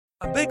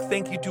A big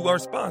thank you to our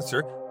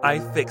sponsor,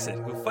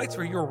 iFixit, who fights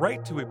for your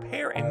right to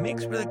repair and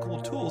makes really cool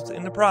tools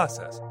in the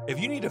process. If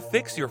you need to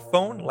fix your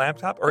phone,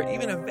 laptop, or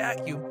even a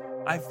vacuum,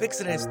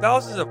 iFixit has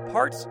thousands of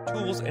parts,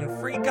 tools, and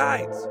free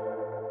guides.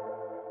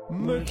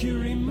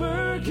 Mercury,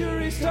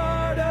 Mercury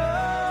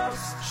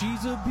Stardust.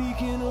 She's a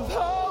beacon of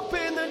hope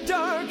in the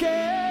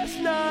darkest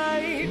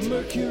night.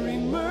 Mercury,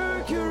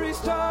 Mercury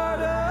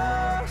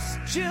Stardust.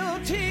 She'll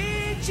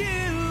teach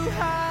you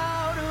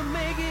how to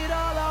make it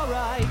all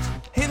alright.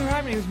 Hey there,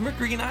 hi, my name is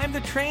Mercury, and I'm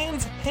the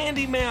trans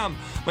handyman.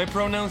 My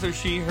pronouns are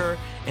she, her,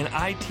 and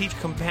I teach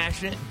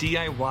compassionate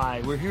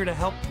DIY. We're here to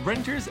help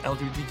renters,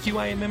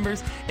 LGBTQIA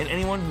members, and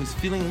anyone who's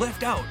feeling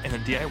left out in the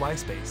DIY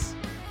space.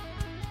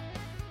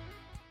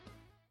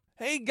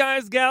 Hey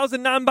guys, gals,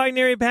 and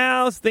non-binary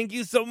pals, thank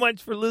you so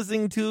much for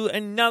listening to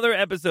another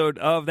episode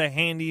of the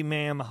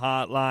Handyman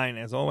Hotline.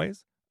 As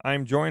always,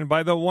 I'm joined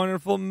by the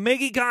wonderful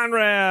Maggie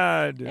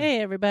Conrad.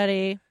 Hey,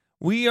 everybody.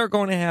 We are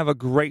going to have a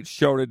great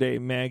show today,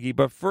 Maggie,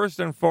 but first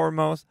and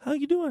foremost, how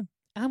you doing?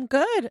 I'm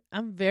good.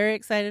 I'm very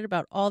excited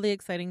about all the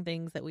exciting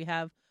things that we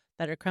have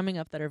that are coming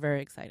up that are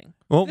very exciting.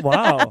 Oh,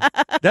 wow.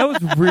 That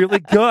was really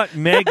good,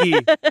 Maggie.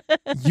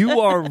 You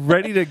are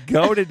ready to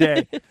go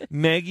today.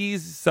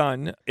 Maggie's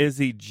son,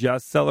 Izzy,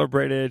 just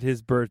celebrated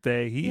his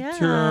birthday. He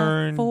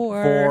turned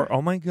 4.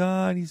 Oh, my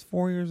God. He's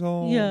 4 years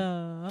old.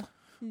 Yeah.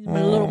 He's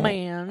my little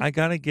man. I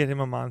got to get him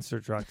a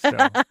monster truck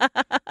still.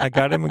 I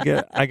got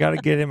to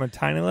get him a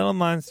tiny little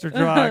monster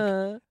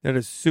truck that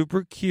is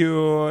super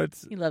cute.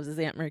 He loves his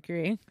Aunt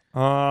Mercury.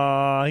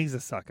 Oh, he's a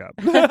suck up.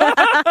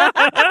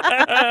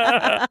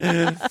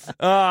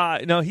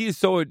 No, he's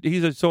so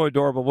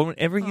adorable.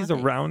 Whenever he's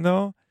around,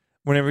 though,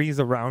 whenever he's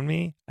around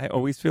me, I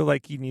always feel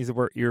like he needs to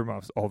wear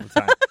earmuffs all the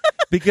time.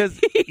 Because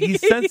he's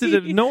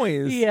sensitive to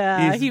noise.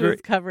 Yeah, he was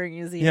covering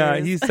his ears. Yeah,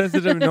 he's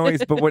sensitive to noise.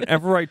 But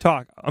whenever I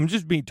talk, I'm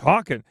just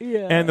talking.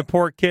 Yeah. And the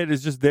poor kid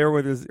is just there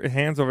with his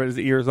hands over his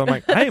ears. I'm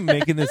like, I am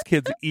making this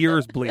kid's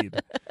ears bleed.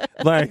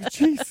 Like,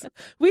 jeez.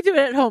 We do it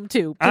at home,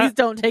 too. Please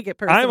don't take it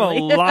personally. I'm a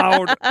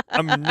loud,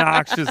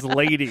 obnoxious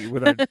lady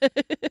with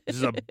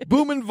just a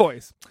booming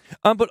voice.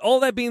 But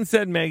all that being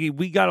said, Maggie,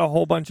 we got a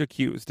whole bunch of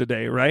cues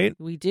today, right?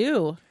 We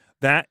do.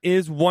 That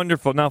is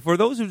wonderful. Now, for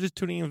those who are just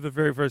tuning in for the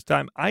very first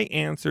time, I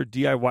answer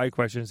DIY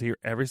questions here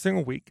every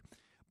single week,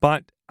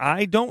 but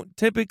I don't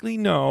typically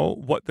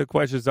know what the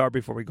questions are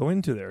before we go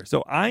into there.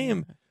 So I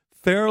am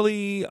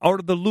fairly out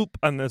of the loop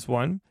on this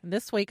one.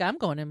 This week, I'm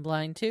going in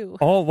blind, too.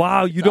 Oh,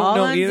 wow. You don't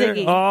know either?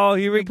 Ziggy. Oh,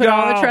 here we go. Put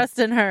all the trust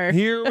in her.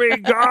 Here we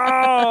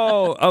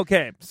go.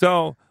 Okay,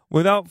 so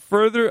without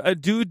further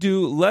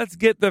ado, let's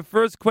get the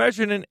first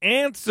question and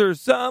answer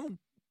some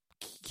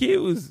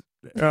cues.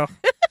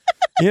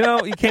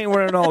 You can't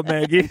win it all,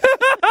 Maggie.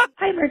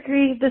 Hi,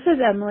 Mercury. This is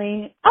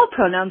Emily. All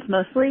pronouns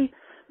mostly.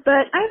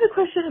 But I have a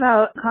question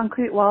about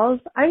concrete walls.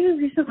 I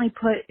recently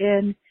put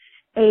in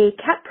a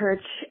cat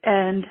perch,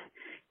 and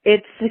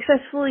it's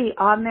successfully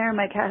on there.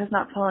 My cat has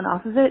not fallen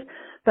off of it.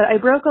 But I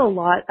broke a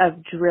lot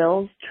of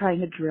drills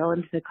trying to drill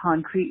into the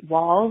concrete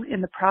wall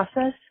in the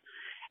process.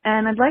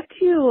 And I'd like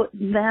to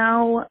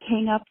now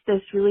hang up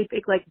this really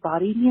big,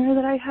 body mirror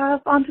that I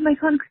have onto my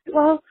concrete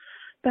wall.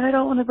 But I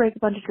don't want to break a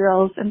bunch of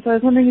drills. And so I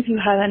was wondering if you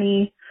had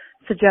any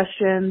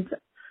suggestions.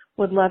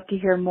 Would love to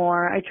hear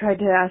more. I tried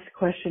to ask a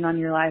question on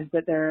your live,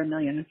 but there are a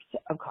million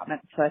of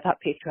comments, so I thought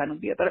Patreon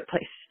would be a better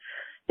place.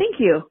 Thank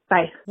you.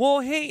 Bye. Well,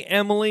 hey,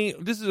 Emily,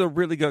 this is a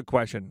really good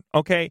question.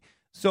 Okay,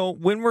 so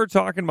when we're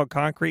talking about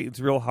concrete, it's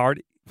real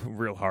hard. It's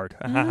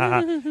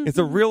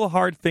a real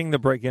hard thing to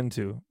break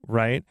into,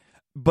 right?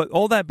 But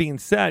all that being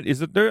said is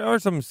that there are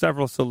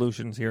several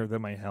solutions here that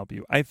might help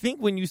you. I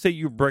think when you say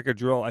you break a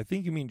drill, I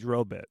think you mean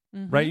drill bit,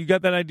 right? You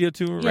got that idea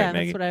too, right, Yeah,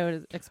 Maggie? that's what I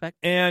would expect.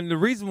 And the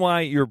reason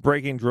why you're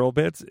breaking drill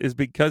bits is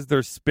because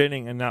they're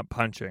spinning and not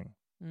punching,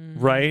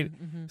 right?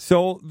 Mm-hmm.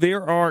 So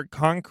there are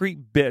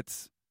concrete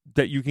bits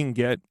that you can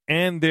get,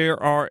 and there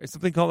are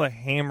something called a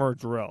hammer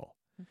drill.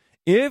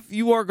 If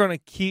you are going to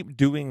keep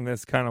doing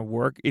this kind of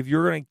work, if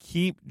you're going to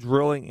keep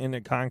drilling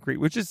into concrete,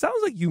 which it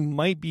sounds like you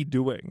might be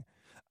doing,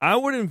 I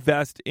would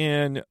invest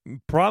in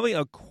probably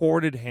a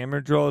corded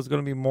hammer drill is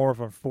going to be more of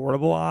an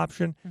affordable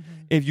option.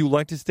 If you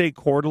like to stay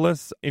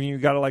cordless and you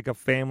got a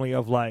family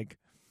of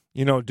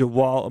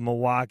DeWalt,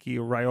 Milwaukee,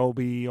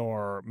 Ryobi,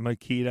 or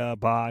Makita,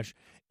 Bosch,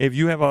 if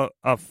you have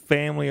a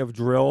family of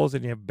drills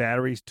and you have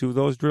batteries to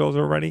those drills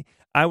already,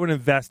 I would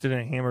invest in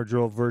a hammer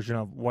drill version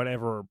of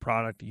whatever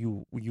product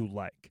you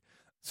like.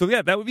 So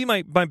yeah, that would be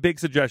my big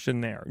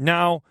suggestion there.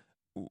 Now,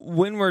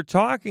 when we're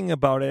talking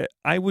about it,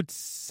 I would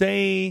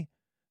say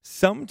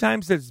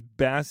sometimes it's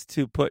best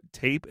to put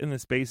tape in the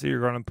space that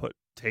you're going to put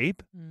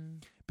tape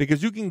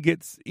because you can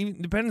get, it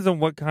depends on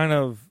what kind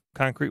of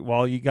concrete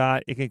wall you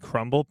got, it can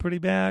crumble pretty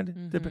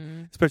bad,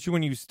 especially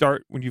when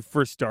you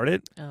first start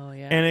it. Oh,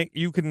 yeah. And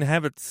you can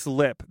have it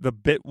slip. The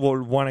bit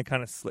will want to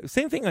kind of slip.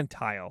 Same thing on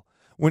tile.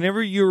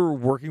 Whenever you're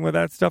working with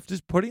that stuff,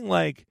 just putting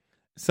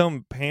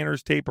some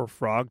Panner's tape or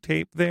frog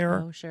tape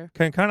there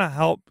can kind of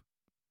help,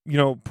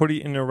 put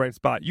it in the right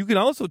spot. You can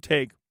also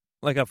take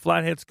a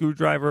flathead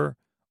screwdriver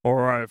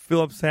or a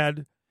Phillips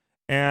head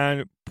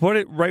and put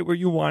it right where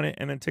you want it,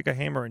 and then take a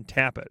hammer and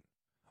tap it,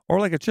 or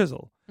like a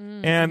chisel.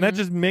 And that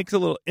just makes a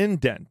little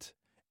indent.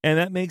 And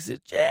that makes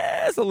it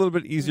just a little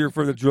bit easier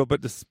for the drill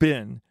bit to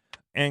spin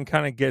and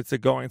kind of gets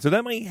it going. So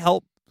that might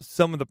help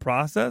some of the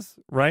process,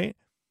 right?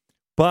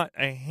 But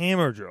a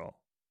hammer drill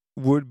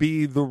would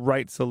be the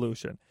right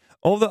solution.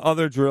 All the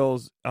other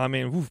drills, I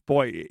mean, oof,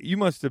 boy, you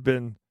must have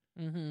been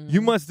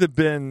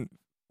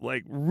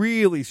like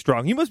really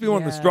strong. You must be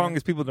one of the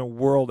strongest people in the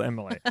world,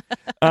 Emily.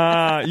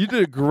 You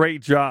did a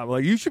great job.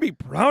 Like, you should be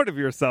proud of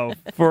yourself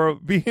for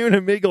being able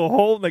to make a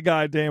hole in the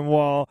goddamn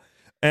wall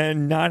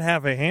and not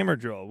have a hammer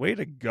drill. Way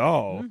to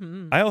go.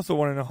 I also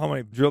want to know how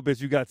many drill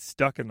bits you got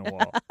stuck in the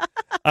wall.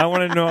 I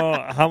want to know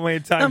how many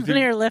times. Something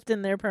you're left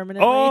in there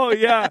permanently. Oh,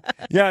 yeah.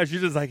 Yeah, she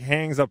just like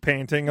hangs a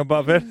painting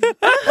above it.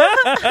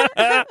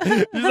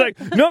 She's like,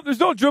 nope, there's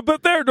no drill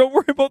bit there. Don't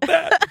worry about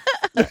that.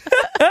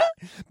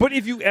 But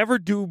if you ever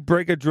do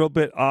break a drill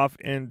bit off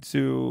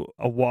into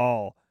a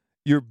wall,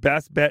 your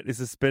best bet is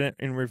to spin it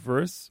in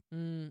reverse,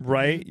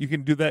 right? You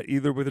can do that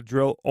either with a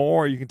drill,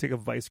 or you can take a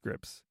vice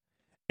grips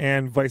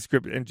and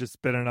just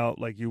spin it out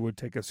like you would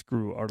take a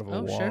screw out of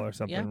a wall or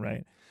something,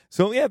 right?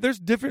 So, yeah, there's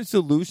different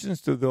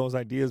solutions to those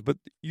ideas, but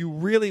you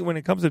really, when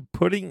it comes to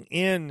putting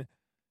in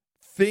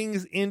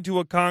things into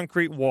a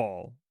concrete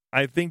wall,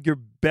 I think your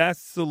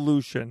best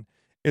solution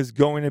is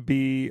going to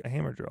be a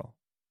hammer drill.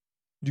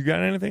 You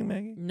got anything,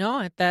 Maggie?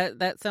 No,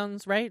 that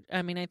sounds right.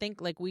 I mean, I think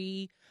like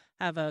we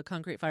have a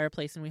concrete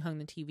fireplace and we hung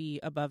the TV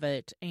above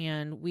it,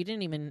 and we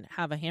didn't even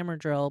have a hammer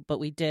drill, but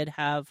we did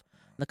have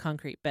the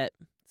concrete bit.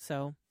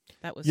 So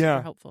that was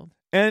super helpful.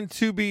 And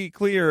to be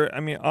clear,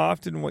 I mean,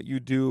 often what you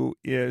do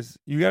is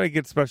you got to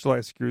get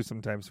specialized screws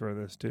sometimes for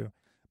this too.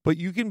 But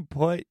you can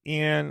put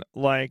in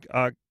like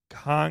a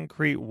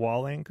concrete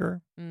wall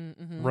anchor,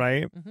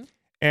 right?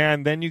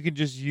 And then you can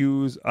just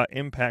use an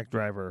impact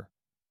driver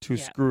to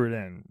screw it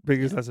in,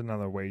 because that's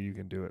another way you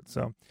can do it.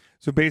 So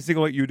basically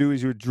what you do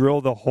is you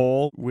drill the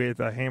hole with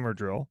a hammer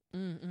drill.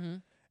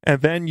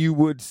 And then you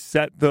would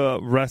set the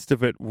rest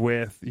of it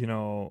with, you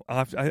know,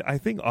 I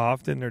think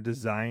often they're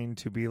designed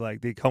to be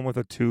like, they come with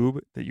a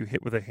tube that you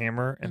hit with a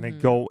hammer and they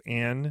go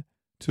in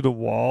to the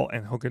wall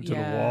and hook into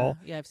the wall.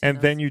 Yeah, I've seen and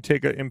those. then you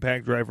take an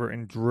impact driver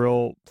and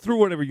drill through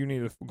whatever you need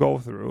to go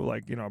through,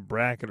 like, you know, a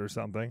bracket or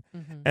something.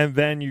 And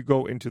then you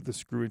go into the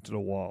screw into the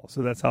wall.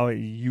 So that's how it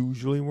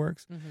usually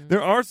works.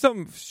 There are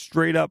some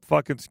straight up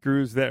fucking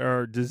screws that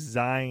are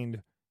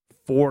designed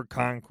for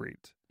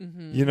concrete.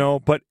 You know,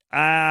 but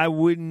I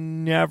would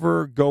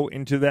never go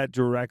into that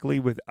directly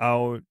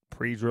without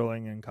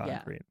pre-drilling in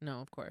concrete. Yeah,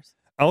 no, of course.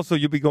 Also,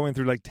 you'll be going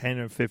through like 10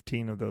 or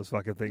 15 of those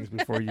fucking things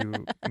before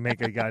you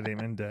make a goddamn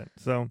indent.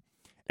 So,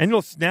 and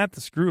you'll snap the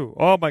screw.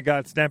 Oh my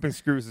God, snapping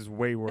screws is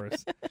way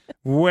worse.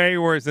 Way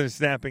worse than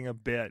snapping a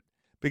bit.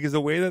 Because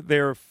the way that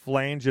their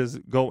flanges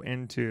go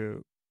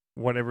into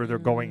whatever they're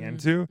going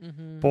into,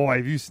 boy,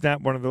 if you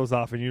snap one of those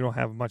off and you don't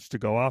have much to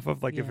go off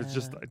of, like if it's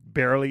just like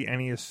barely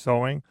any is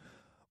sewing,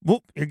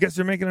 whoop, I guess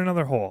you're making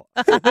another hole.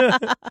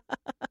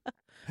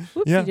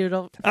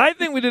 Doodle. I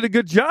think we did a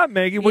good job,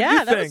 Maggie. What do you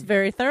think? That was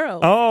very thorough.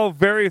 Oh,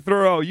 very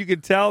thorough. You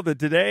can tell that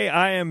today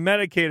I am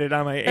medicated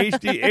on my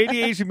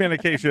ADHD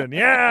medication.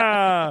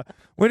 Yeah.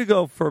 Way to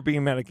go for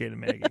being medicated,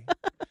 Maggie.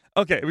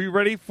 Okay, are we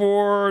ready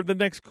for the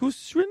next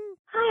question?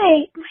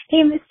 Hi, my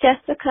name is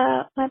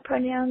Jessica. My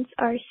pronouns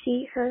are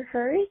she, her,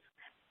 hers.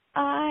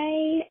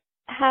 I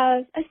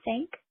have a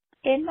sink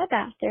in my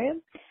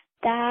bathroom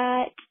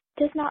that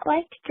does not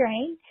like to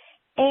drain,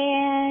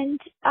 and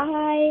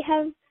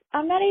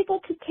I'm not able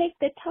to take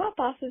the top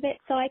off of it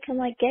so I can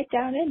like get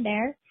down in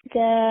there.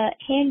 The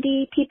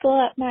handy people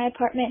at my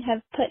apartment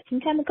have put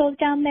some chemicals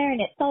down there,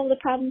 and it solved the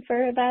problem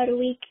for about a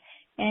week,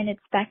 and it's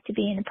back to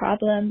being a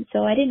problem.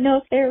 So I didn't know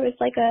if there was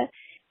like a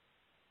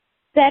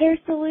better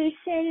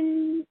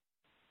solution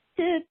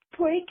to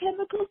pouring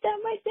chemicals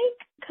down my sink.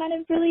 Kind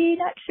of really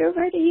not sure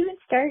where to even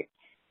start.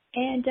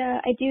 And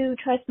I do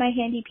trust my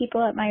handy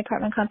people at my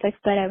apartment complex,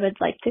 but I would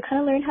like to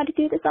kind of learn how to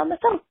do this on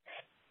myself.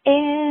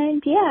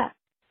 And yeah,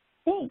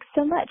 thanks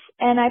so much.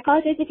 And I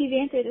apologize if you've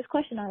answered this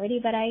question already,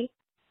 but I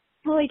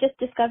only just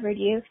discovered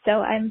you,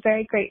 so I'm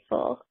very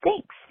grateful.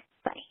 Thanks.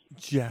 Bye.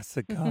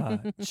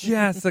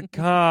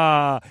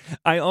 Jessica.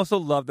 I also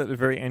love that at the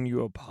very end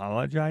you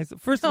apologize.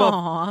 First of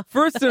all,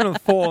 first and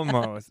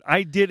foremost,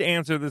 I did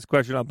answer this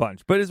question a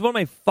bunch, but it's one of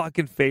my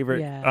fucking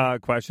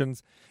favorite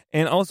questions.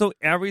 And also,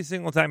 every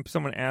single time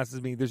someone asks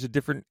me, there's a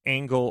different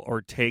angle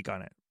or take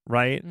on it,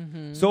 right?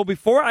 So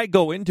before I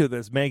go into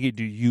this, Maggie,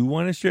 do you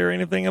want to share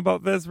anything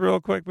about this real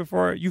quick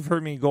before? You've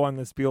heard me go on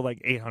this spiel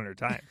like 800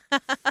 times.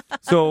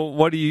 So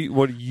what do you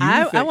think,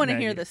 I want to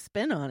Maggie? hear the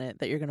spin on it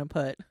that you're going to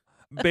put.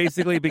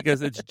 Basically,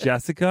 because it's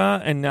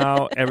Jessica, and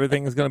now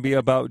everything is going to be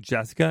about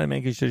Jessica and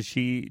making sure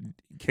she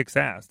kicks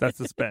ass. That's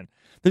the spin.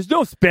 There's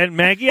no spin,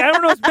 Maggie. I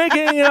don't know what's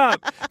making it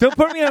up. Don't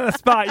put me on a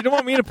spot. You don't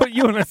want me to put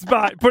you on a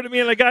spot. Put me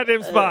in a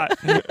goddamn spot.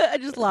 I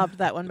just lobbed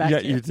that one back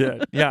to you. You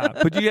did. Yeah.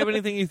 But do you have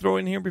anything you throw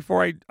in here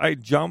before I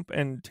jump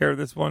and tear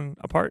this one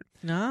apart?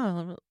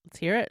 No, let's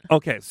hear it.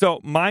 Okay.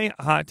 So my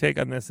hot take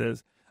on this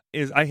is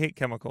I hate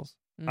chemicals.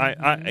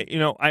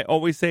 I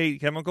always say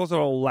chemicals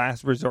are a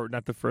last resort,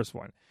 not the first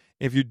one.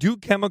 If you do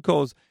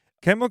chemicals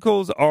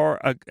are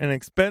an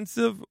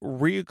expensive,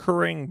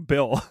 reoccurring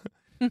bill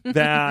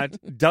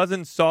that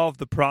doesn't solve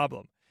the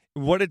problem.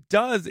 What it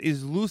does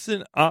is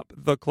loosen up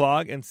the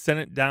clog and send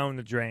it down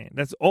the drain.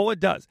 That's all it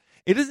does.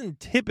 It doesn't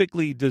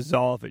typically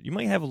dissolve it. You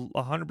might have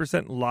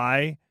 100%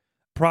 lye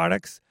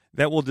products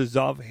that will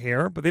dissolve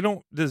hair, but they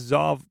don't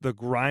dissolve the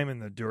grime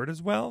and the dirt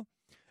as well.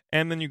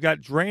 And then you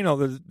got Drano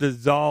that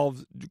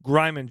dissolves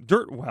grime and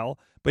dirt well,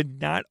 but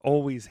not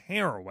always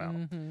hair well.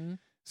 Mm-hmm.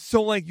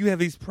 So, like, you have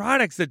these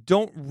products that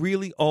don't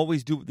really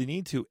always do what they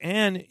need to.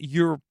 And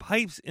your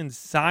pipes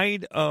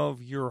inside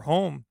of your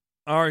home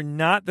are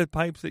not the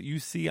pipes that you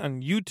see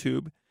on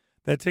YouTube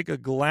that take a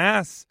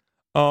glass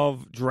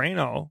of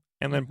Drano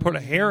and then put a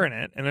hair in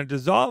it and it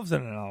dissolves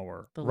in an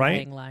hour, The right?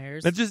 lying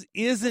liars. That just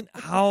isn't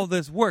how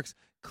this works.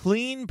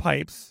 Clean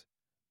pipes,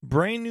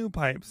 brand new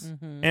pipes,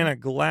 and a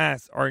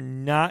glass are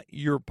not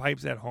your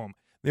pipes at home.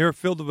 They're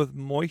filled with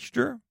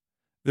moisture.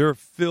 They're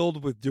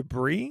filled with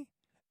debris.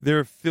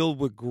 They're filled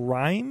with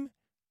grime,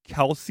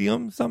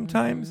 calcium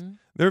sometimes.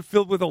 They're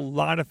filled with a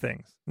lot of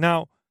things.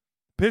 Now,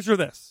 picture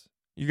this.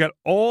 You got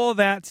all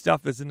that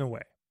stuff that's in the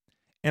way.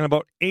 And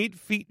about 8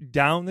 feet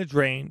down the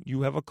drain,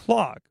 you have a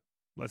clog.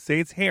 Let's say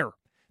it's hair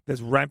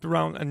that's wrapped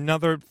around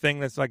another thing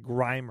that's like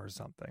grime or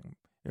something,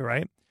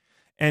 right?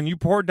 And you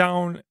pour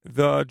down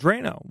the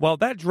Drano. Well,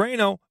 that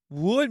Drano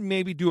would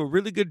maybe do a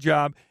really good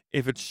job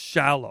if it's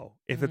shallow.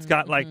 If it's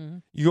got like,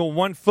 you go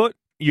 1 foot,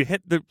 you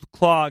hit the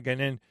clog, and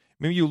then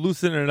maybe you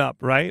loosen it up,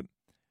 right?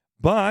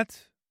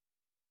 But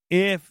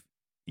if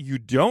you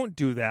don't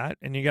do that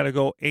and you got to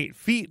go 8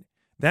 feet,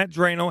 that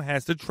Drano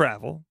has to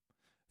travel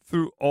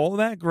through all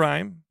that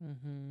grime,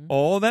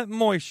 all that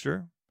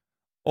moisture,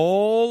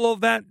 all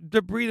of that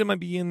debris that might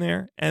be in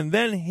there, and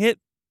then hit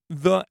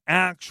the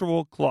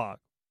actual clog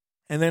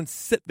and then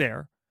sit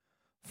there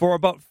for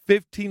about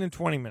 15 and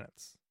 20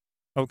 minutes.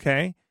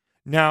 Okay?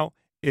 Now,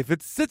 if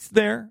it sits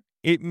there,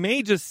 it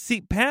may just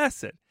seep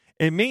past it.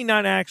 It may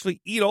not actually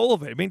eat all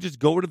of it. It may just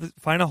go to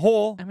find a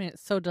hole. I mean,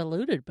 it's so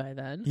diluted by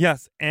then.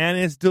 Yes, and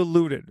it's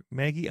diluted.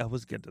 Maggie, I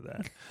was getting to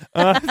that.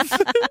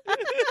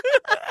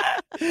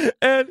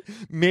 And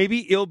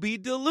maybe it'll be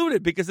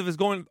diluted because if it's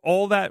going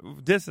all that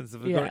distance,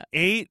 if it's going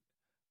 8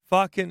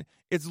 fucking,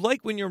 it's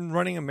like when you're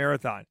running a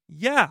marathon.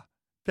 Yeah,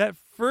 that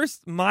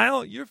first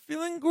mile, you're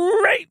feeling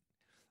great.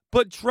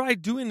 But try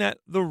doing that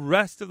the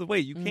rest of the way.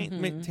 You can't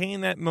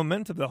maintain that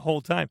momentum the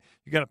whole time.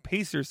 You got to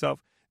pace yourself.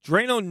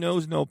 Drano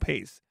knows no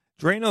pace.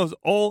 Drano's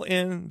all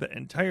in the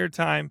entire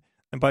time,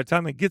 and by the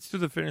time it gets to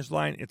the finish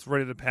line, it's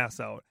ready to pass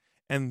out.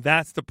 And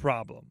that's the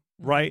problem,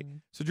 right?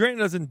 So Drano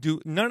doesn't do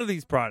none of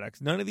these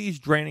products, none of these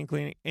draining,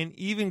 cleaning, and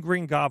even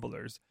green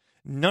gobblers.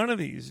 None of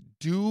these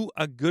do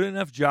a good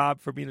enough job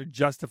for me to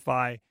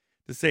justify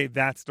to say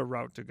that's the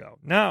route to go.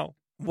 Now,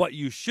 what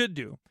you should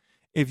do,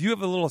 if you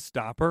have a little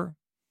stopper,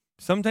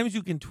 sometimes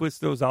you can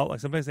twist those out.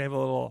 Like sometimes they have a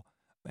little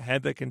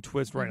head that can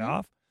twist right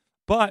off.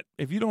 But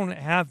if you don't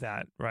have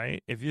that,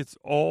 right, if it's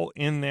all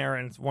in there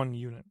and it's one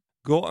unit,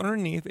 go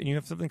underneath and you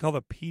have something called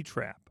a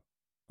P-trap,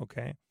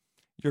 okay?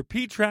 Your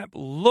P-trap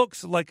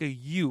looks like a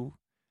U.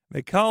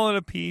 They call it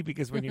a P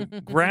because when you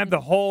grab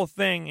the whole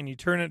thing and you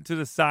turn it to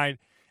the side,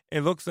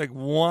 it looks like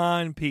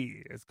one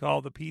P. It's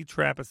called the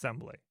P-trap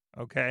assembly,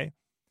 okay?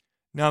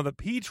 Now, the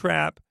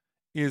P-trap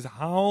is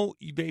how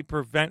they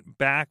prevent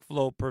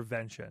backflow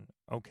prevention,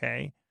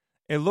 okay?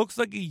 It looks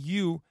like a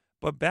U,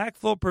 but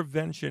backflow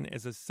prevention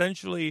is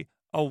essentially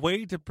a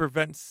way to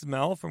prevent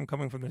smell from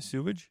coming from the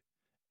sewage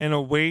and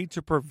a way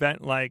to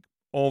prevent like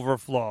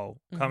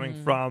overflow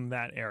coming from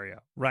that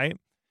area, right?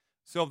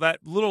 So that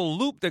little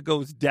loop that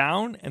goes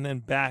down and then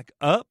back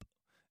up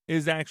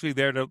is actually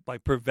there to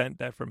like prevent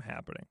that from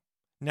happening.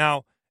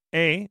 Now,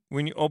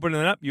 when you open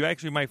it up, you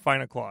actually might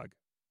find a clog.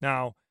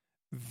 Now,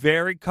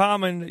 very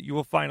common that you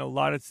will find a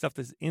lot of stuff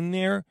that's in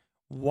there.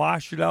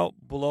 Wash it out,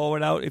 blow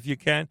it out if you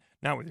can.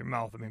 Not with your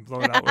mouth. I mean,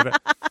 blow it out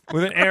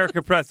with an air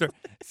compressor.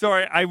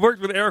 Sorry, I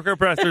worked with air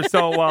compressors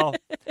so well.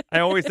 I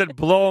always said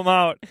blow them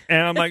out,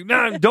 and I'm like,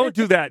 no, don't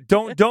do that.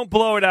 Don't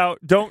blow it out.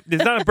 Don't.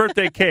 It's not a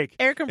birthday cake.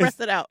 Air compress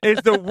it out.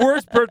 It's the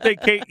worst birthday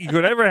cake you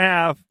could ever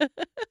have.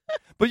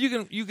 But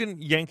you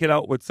can yank it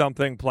out with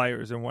something,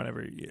 pliers and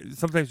whatever.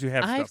 Sometimes you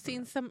have. I've stuff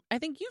seen some. I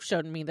think you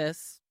showed me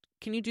this.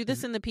 Can you do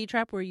this in the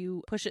P-trap where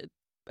you push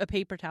a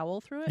paper towel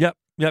through it? Yep.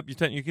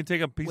 You can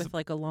take a piece with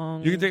like a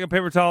long. You can take a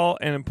paper towel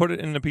and put it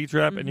in the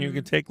P-trap, and you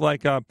can take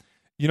like a,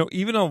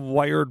 even a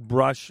wired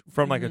brush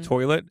from like a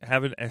toilet,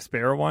 have a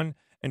spare one,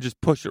 and just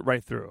push it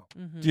right through.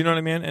 Do you know what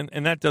I mean?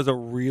 And that does a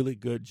really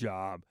good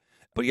job.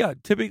 But yeah,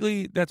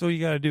 typically that's what you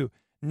got to do.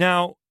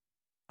 Now,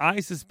 I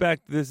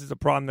suspect this is a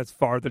problem that's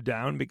farther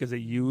down because they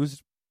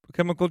use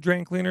chemical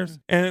drain cleaners.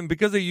 And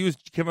because they use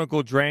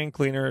chemical drain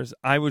cleaners,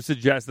 I would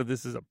suggest that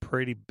this is a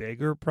pretty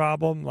bigger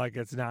problem. Like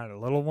it's not a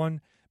little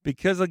one.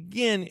 Because,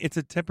 again, it's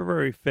a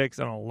temporary fix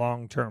on a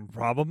long-term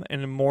problem,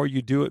 and the more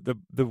you do it,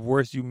 the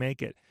worse you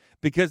make it.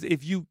 Because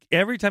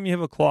every time you have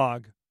a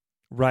clog,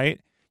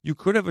 right, you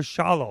could have a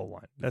shallow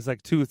one that's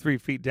like 2 or 3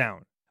 feet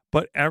down.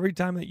 But every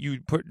time that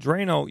you put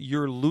Drano,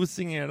 you're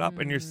loosening it up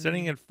and you're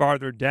sending it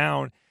farther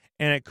down.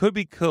 And it could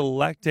be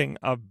collecting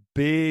a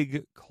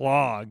big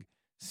clog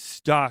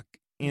stuck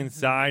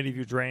inside of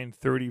your drain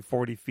 30,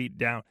 40 feet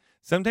down.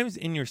 Sometimes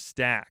in your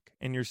stack.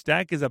 And your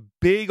stack is a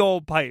big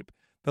old pipe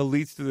that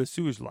leads to the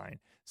sewage line.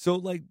 So,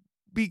 like,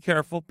 be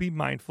careful, be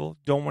mindful.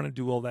 Don't want to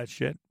do all that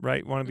shit,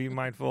 right? Want to be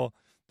mindful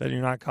that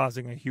you're not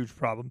causing a huge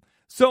problem.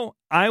 So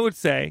I would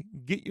say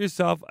get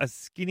yourself a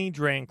skinny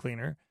drain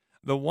cleaner.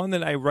 The one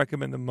that I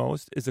recommend the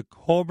most is a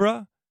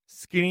Cobra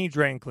skinny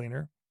drain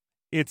cleaner.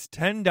 It's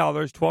 $10,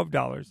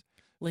 $12.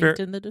 Linked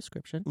in the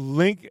description.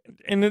 Link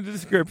in the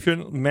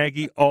description.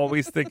 Maggie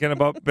always thinking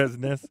about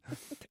business.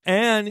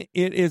 And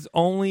it is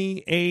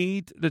only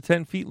 8 to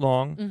 10 feet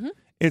long. Mm-hmm.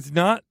 It's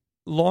not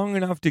long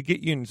enough to get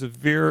you in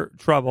severe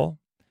trouble,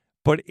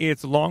 but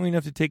it's long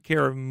enough to take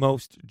care of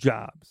most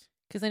jobs.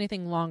 Because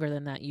anything longer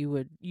than that, you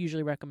would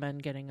usually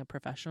recommend getting a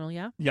professional,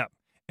 yeah? Yeah.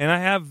 And I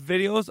have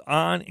videos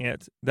on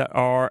it that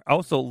are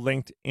also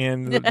linked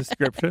in the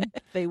description.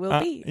 They will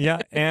be. Yeah,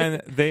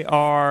 and they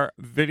are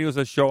videos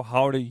that show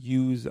how to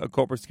use a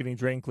Cobra Skinny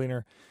Drain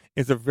Cleaner.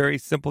 It's a very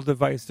simple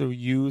device to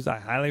use. I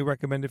highly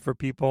recommend it for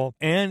people.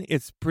 And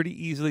it's pretty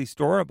easily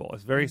storable.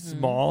 It's very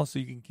small, so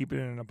you can keep it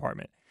in an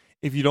apartment.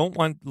 If you don't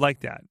want like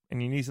that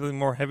and you need something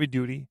more heavy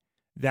duty,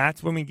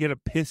 that's when we get a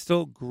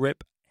pistol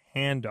grip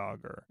hand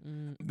dogger.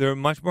 They're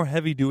much more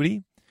heavy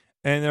duty,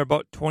 and they're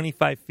about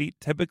 25 feet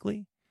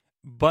typically.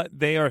 But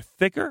they are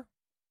thicker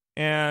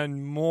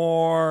and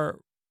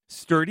more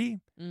sturdy,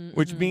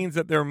 which means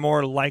that they're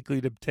more likely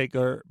to take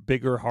a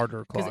bigger,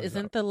 harder clog. Because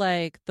isn't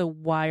the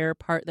wire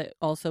part that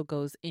also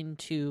goes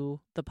into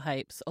the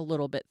pipes a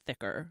little bit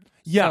thicker?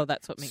 Yeah. So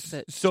that's what makes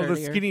it So sturdier.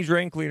 the skinny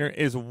drain cleaner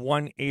is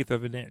 1/8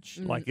 of an inch.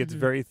 Like it's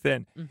very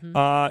thin.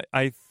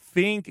 I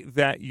think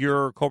that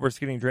your Cobra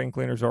Skinny Drain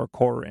Cleaners are a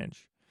 1/4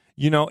 inch.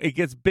 You know, it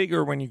gets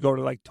bigger when you go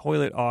to like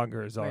toilet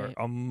augers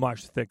are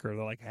much thicker.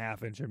 They're like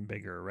 1/2 inch and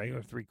bigger, right?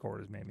 Or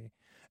 3/4 maybe.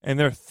 And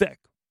they're thick,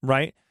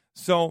 right?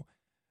 So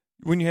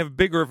when you have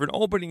bigger of an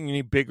opening, you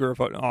need bigger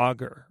of an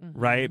auger,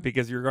 right?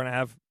 Because you're going to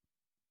have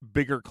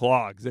bigger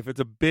clogs. If it's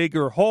a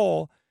bigger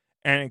hole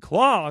and it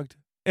clogged,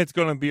 it's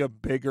going to be a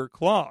bigger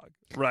clog,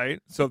 right?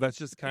 So that's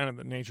just kind of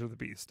the nature of the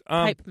beast.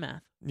 Pipe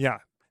math. Yeah.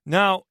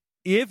 Now,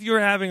 if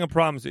you're having a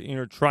problem, so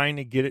you're trying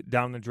to get it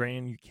down the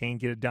drain, you can't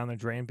get it down the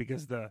drain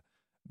because the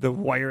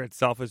wire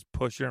itself is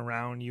pushing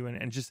around you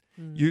and just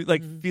you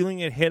like feeling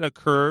it hit a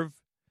curve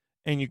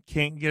and you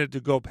can't get it to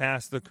go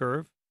past the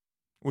curve,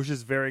 which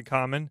is very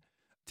common.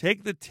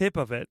 Take the tip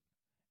of it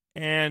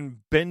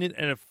and bend it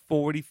at a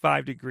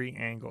 45-degree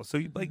angle. So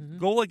you like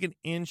go like an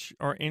inch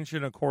or inch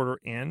and a quarter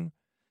in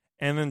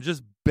and then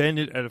just bend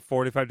it at a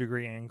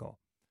 45-degree angle.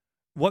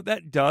 What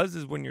that does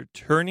is when you're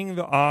turning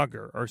the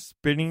auger or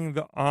spinning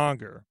the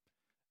auger,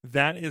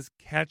 that is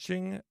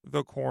catching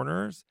the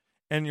corners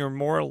and you're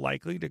more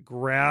likely to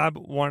grab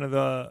one of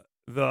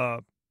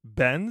the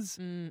bends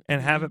and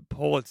have it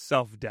pull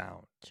itself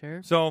down.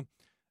 Sure. So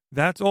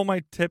that's all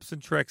my tips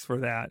and tricks for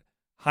that.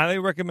 Highly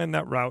recommend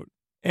that route.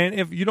 And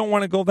if you don't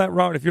want to go that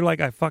route, if you're like,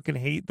 I fucking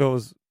hate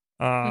those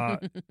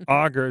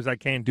augers, I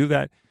can't do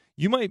that,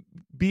 you might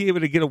be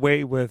able to get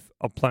away with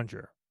a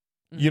plunger.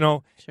 You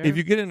know, if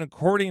you get an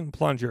accordion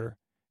plunger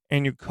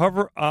and you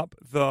cover up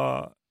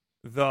the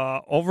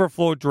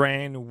overflow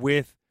drain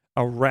with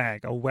a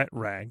rag, a wet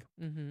rag,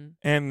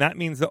 and that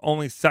means the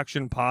only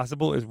suction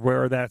possible is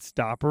where that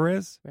stopper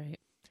is. Right.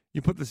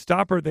 You put the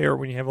stopper there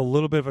when you have a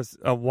little bit of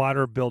a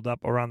water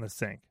buildup around the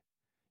sink.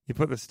 You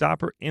put the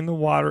stopper in the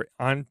water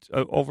on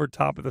over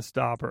top of the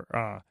stopper.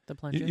 The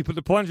plunger. You put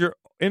the plunger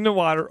in the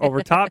water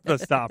over top of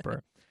the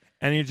stopper,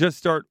 and you just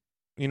start,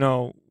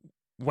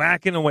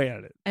 whacking away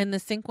at it. And the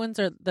sink ones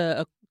are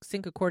the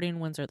sink accordion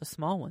ones are the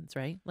small ones,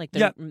 right? Like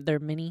they're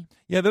mini.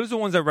 Yeah, those are the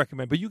ones I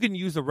recommend. But you can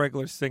use a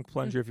regular sink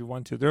plunger if you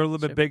want to. They're a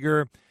little bit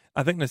bigger.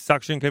 I think the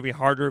suction could be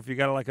harder if you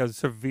got like a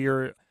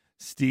severe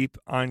steep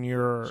on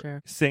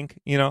your sink.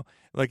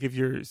 Like if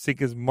your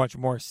sink is much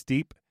more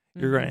steep,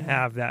 you're going to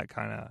have that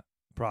kind of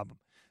problem.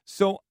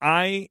 So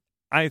I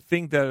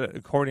think that an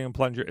accordion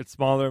plunger, it's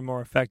smaller,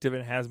 more effective,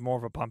 and has more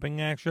of a pumping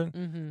action.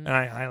 And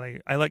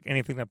I like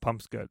anything that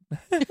pumps good.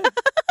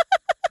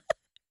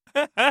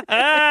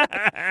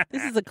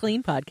 This is a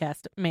clean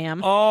podcast,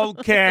 ma'am.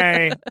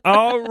 Okay.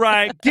 All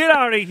right. Get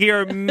out of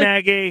here,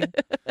 Maggie.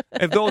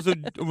 If those are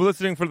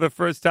listening for the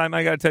first time,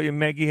 I got to tell you,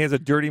 Maggie has a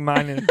dirty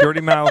mind and a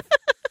dirty mouth.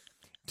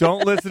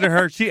 Don't listen to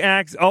her. She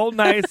acts all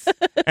nice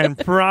and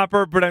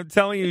proper, but I'm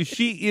telling you,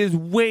 she is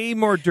way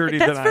more dirty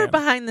than I am. That's for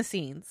behind the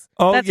scenes.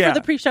 Oh, That's for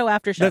the pre-show,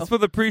 after show. That's for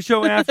the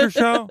pre-show, after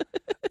show?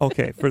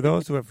 Okay, for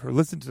those who have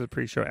listened to the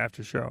pre-show,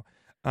 after show,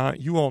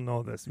 you all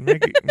know this.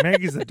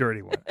 Maggie's a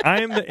dirty one.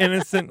 I am the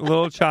innocent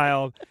little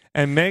child,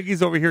 and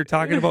Maggie's over here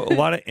talking about a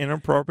lot of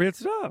inappropriate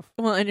stuff.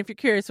 Well, and if you're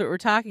curious what we're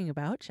talking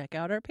about, check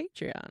out our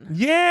Patreon.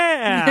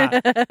 Yeah.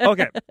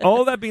 Okay.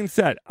 All that being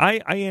said, I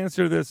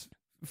answer this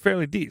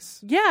fairly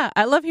decent. Yeah,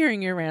 I love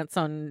hearing your rants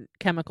on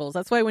chemicals.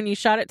 That's why when you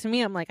shot it to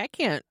me, I'm like, I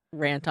can't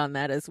rant on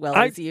that as well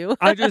I- as you.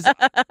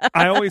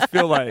 I always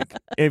feel like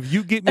if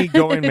you get me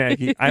going,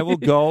 Maggie, I will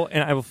go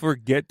and I will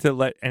forget to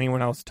let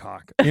anyone else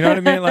talk. You know what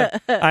I mean? Like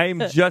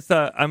I'm a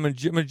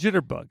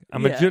jitterbug.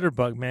 I'm a Yeah.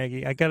 jitterbug,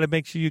 Maggie. I got to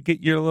make sure you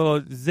get your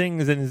little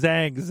zings and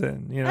zags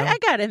and, you know. I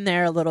got in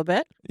there a little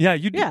bit. Yeah,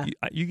 you do. Yeah.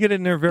 You get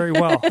in there very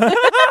well.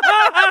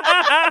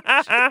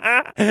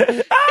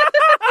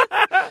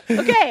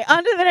 Okay,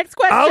 on to the next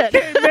question.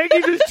 Okay,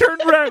 Maggie just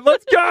turned red.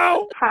 Let's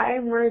go. Hi,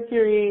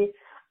 Mercury.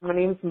 My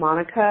name's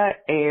Monica,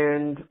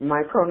 and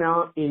my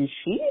pronoun is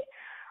she.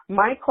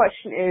 My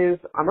question is,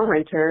 I'm a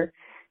renter,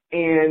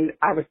 and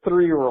I have a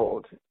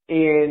 3-year-old.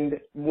 And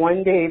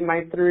one day,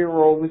 my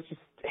 3-year-old was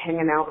just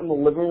hanging out in the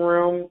living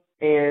room,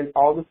 and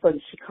all of a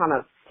sudden, she kind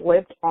of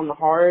slipped on the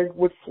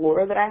hardwood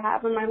floor that I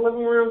have in my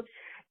living room,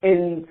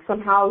 and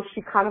somehow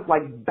she kind of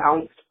like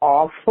bounced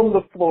off from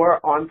the floor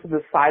onto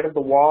the side of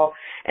the wall,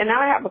 and now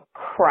I have a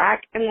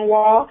crack in the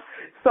wall.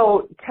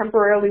 So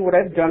temporarily what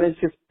I've done is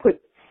just put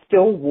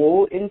steel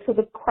wool into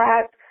the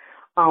crack,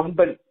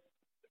 but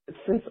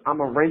since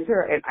I'm a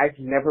renter and I've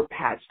never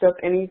patched up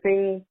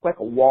anything like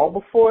a wall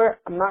before,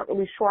 I'm not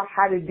really sure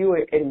how to do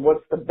it and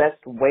what's the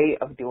best way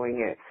of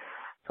doing it.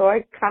 So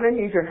I kind of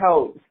need your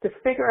help to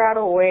figure out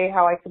a way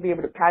how I can be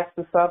able to patch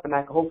this up and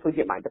I can hopefully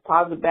get my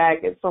deposit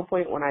back at some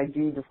point when I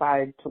do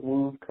decide to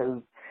move,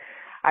 because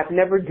I've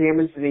never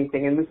damaged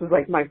anything and this is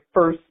like my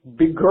first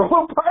big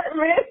girl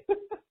apartment.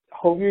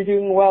 Hope you're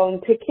doing well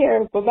and take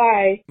care.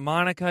 Bye-bye.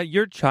 Monica,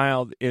 your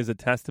child is a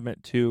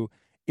testament to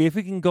if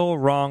it can go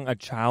wrong, a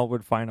child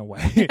would find a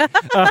way. Kids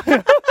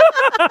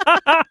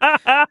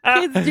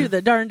do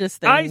the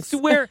darndest things. I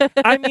swear.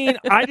 I mean,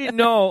 I didn't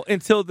know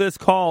until this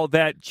call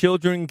that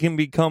children can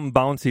become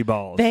bouncy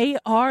balls. They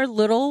are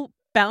little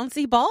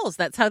bouncy balls.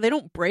 That's how they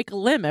don't break a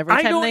limb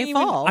every time they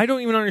fall. I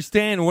don't even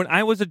understand. When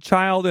I was a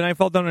child and I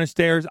fell down the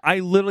stairs, I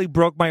literally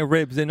broke my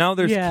ribs, and now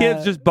there's Yeah.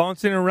 kids just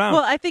bouncing around.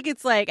 Well, I think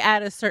it's like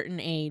at a certain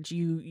age,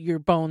 your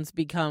bones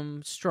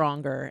become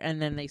stronger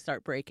and then they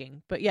start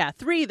breaking. But yeah,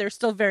 3, they're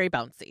still very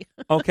bouncy.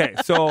 Okay,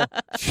 so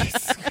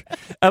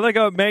I like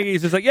how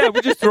Maggie's just like, yeah,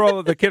 we just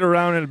throw the kid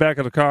around in the back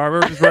of the car.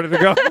 We're just ready to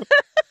go.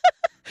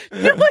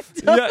 No, I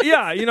don't.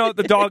 Yeah, you know,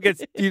 the dog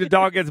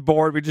gets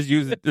bored. We just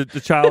use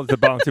the child as a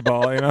bouncy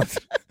ball, you know.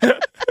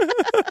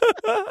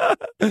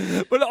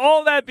 But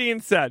all that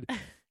being said,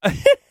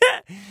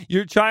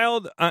 your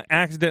child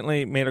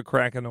accidentally made a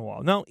crack in the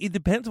wall. Now, it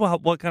depends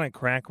what kind of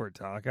crack we're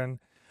talking.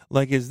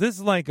 Like, is this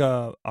like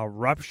a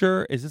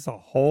rupture? Is this a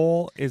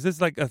hole? Is this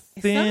like a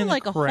thin It sounded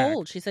like crack? a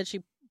hole. She said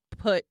she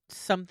put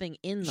something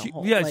in the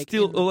hole. Yeah, like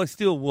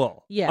steel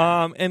wool.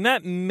 Yeah. And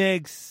that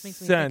makes makes me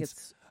think sense.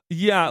 it's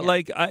Yeah, Yeah.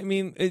 like, I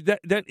mean,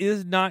 that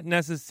is not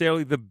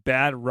necessarily the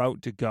bad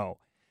route to go.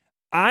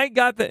 I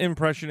got the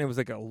impression it was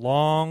like a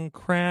long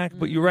crack,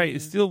 but you're right.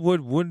 It still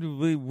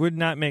would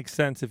not make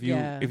sense if you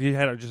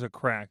had just a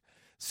crack.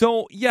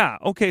 So, yeah,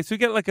 okay, so you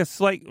get like a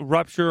slight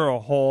rupture or a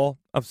hole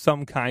of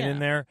some kind in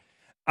there.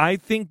 I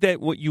think that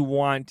what you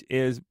want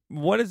is,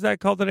 what is that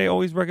called that I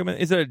always recommend?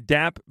 Is it a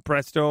DAP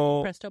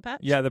Presto? Presto patch?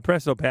 Yeah, the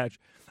Presto patch.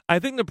 I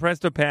think the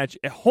Presto patch,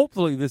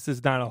 hopefully this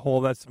is not a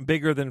hole that's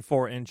bigger than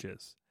 4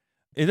 inches.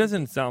 It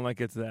doesn't sound like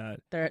it's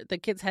that. The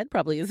kid's head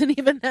probably isn't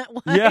even that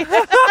wide. Yeah.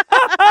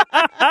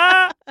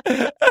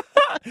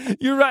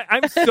 You're right.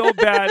 I'm so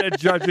bad at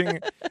judging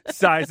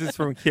sizes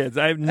from kids.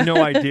 I have no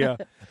idea.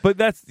 But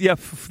that's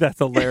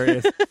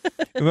hilarious.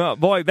 Well,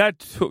 boy, that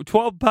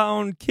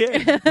 12-pound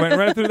kid went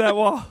right through that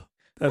wall.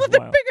 That's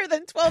They're wild. bigger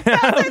than 12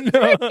 pounds.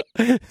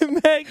 No.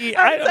 Maggie,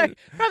 I don't. Sorry,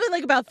 probably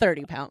like about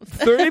 30 pounds.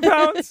 30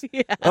 pounds?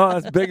 Yeah. Oh,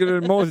 that's bigger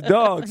than most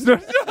dogs.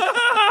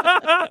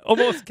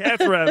 Almost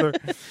cats, rather.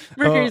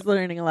 Mercury's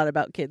learning a lot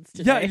about kids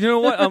today. Yeah, you know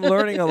what? I'm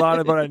learning a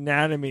lot about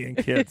anatomy in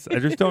kids. I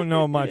just don't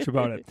know much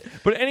about it.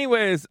 But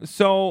anyways,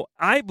 so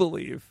I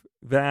believe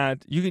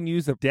that you can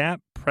use a DAP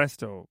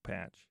Presto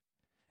patch.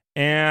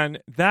 And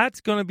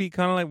that's going to be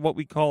kind of like what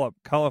we call a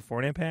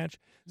California patch.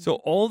 So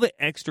all the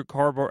extra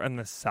cardboard on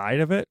the side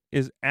of it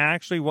is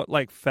actually what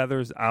like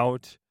feathers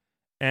out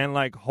and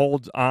like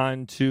holds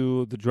on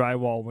to the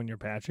drywall when you're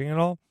patching it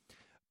all.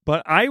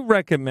 But I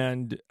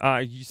recommend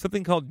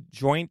something called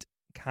joint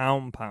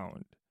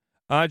compound.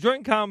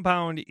 Joint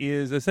compound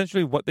is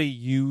essentially what they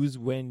use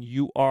when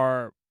you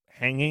are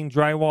hanging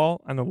drywall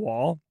on the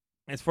wall.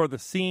 It's for the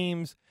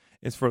seams.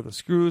 It's for the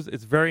screws.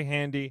 It's very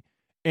handy.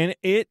 And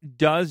it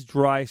does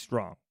dry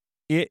strong.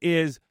 It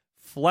is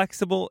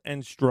flexible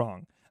and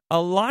strong. A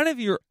lot of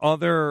your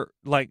other,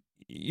 like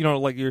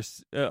your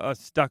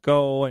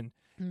stucco and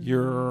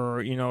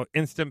your,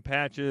 instant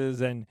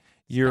patches and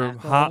your Spackle.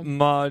 hot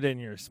mud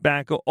and your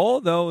spackle, all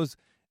those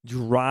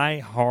dry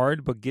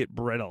hard but get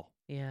brittle.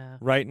 Yeah.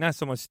 Right? Not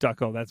so much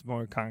stucco. That's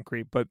more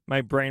concrete. But my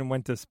brain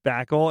went to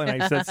spackle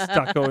and I said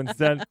stucco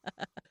instead.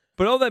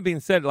 But all that being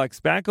said, like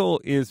spackle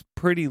is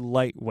pretty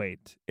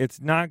lightweight.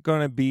 It's not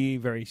going to be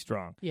very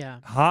strong. Yeah.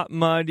 Hot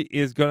mud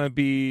is going to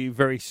be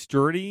very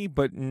sturdy,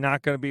 but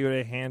not going to be able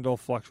to handle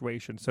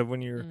fluctuation. So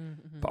when your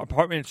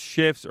apartment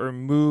shifts or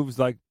moves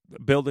like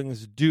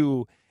buildings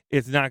do,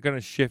 it's not going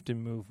to shift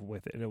and move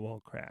with it. It will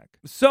crack.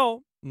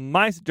 So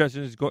my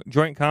suggestion is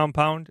joint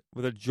compound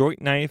with a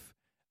joint knife,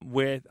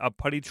 with a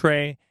putty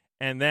tray,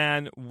 and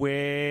then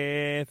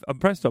with a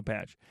Presto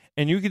patch.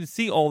 And you can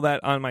see all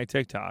that on my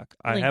TikTok.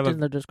 I have in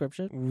the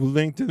description.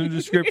 Linked in the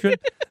description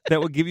that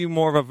will give you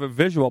more of a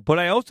visual. But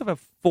I also have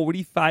a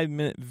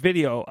 45-minute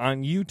video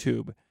on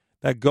YouTube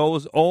that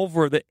goes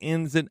over the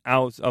ins and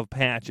outs of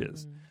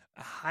patches.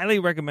 I highly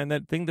recommend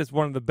that. I think that's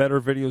one of the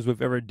better videos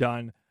we've ever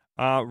done.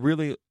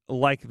 Really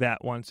like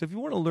that one. So if you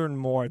want to learn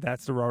more,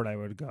 that's the route I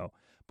would go.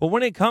 But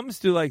when it comes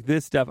to like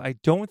this stuff, I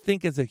don't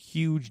think it's a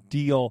huge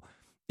deal.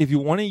 If you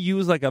want to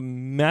use like a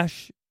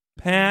mesh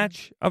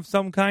patch of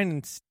some kind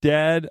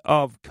instead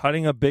of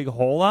cutting a big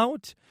hole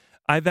out,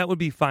 that would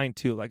be fine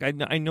too. Like I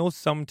know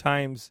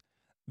sometimes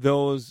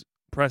those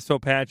Presto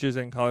patches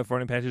and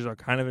California patches are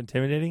kind of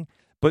intimidating,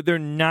 but they're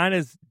not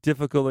as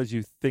difficult as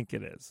you think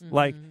it is.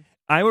 Like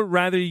I would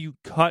rather you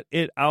cut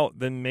it out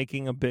than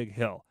making a big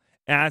hill.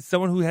 As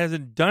someone who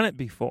hasn't done it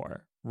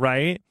before,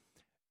 right?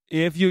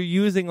 If you're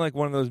using like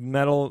one of those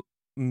metal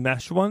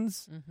mesh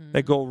ones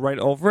that go right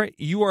over it,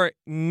 you are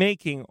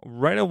making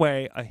right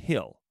away a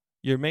hill.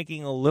 You're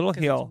making a little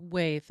hill. It's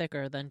way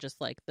thicker than just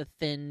like the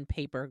thin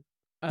paper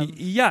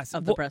yes,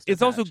 of the Presto it's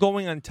patch. also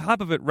going on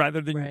top of it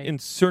rather than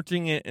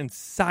inserting it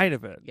inside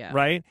of it, Yeah.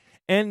 right?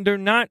 And they're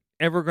not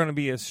ever going to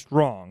be as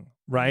strong,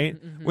 right?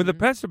 With the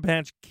Presto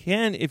patch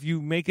can, if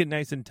you make it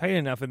nice and tight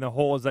enough and the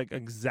hole is like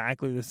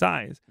exactly the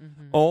size,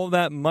 all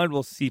that mud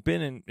will seep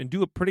in and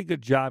do a pretty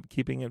good job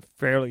keeping it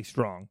fairly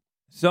strong.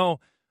 So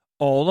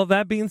all of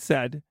that being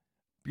said,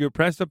 your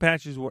Presto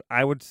patch is what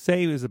I would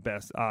say is the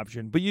best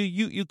option. But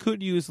you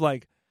could use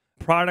like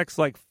products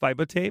like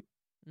fiber tape.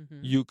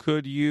 You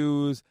could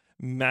use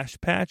mesh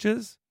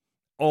patches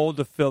all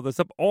to fill this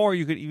up, or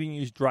you could even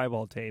use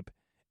drywall tape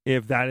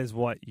if that is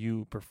what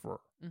you prefer.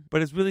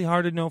 But it's really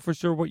hard to know for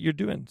sure what you're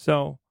doing.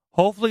 So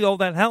hopefully all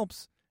that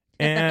helps.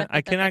 And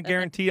I cannot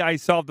guarantee I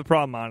solved the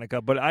problem,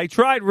 Monica, but I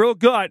tried real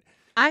good.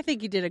 I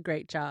think you did a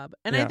great job.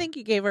 And I think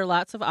you gave her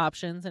lots of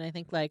options. And I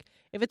think like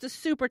if it's a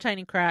super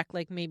tiny crack,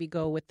 like maybe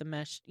go with the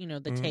mesh,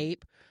 the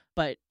tape.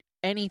 But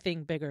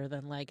anything bigger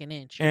than like an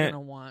inch, you're going to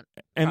want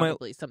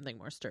probably something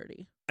more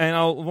sturdy. And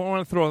I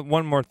want to throw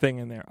one more thing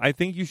in there. I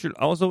think you should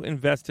also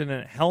invest in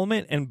a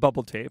helmet and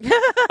bubble tape. Or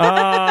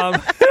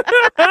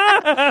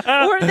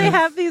they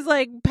have these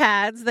like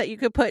pads that you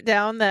could put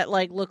down that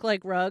like look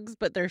like rugs,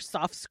 but they're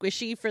soft,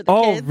 squishy for the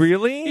kids. Oh,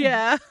 really?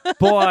 Yeah.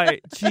 Boy,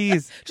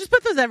 jeez. Just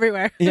put those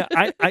everywhere. Yeah,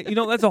 I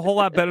that's a whole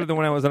lot better than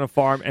when I was on a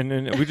farm and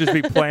then we'd just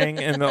be playing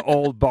in the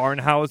old barn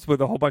house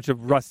with a whole bunch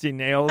of rusty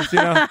nails,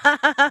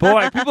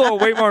 Boy, people are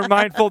way more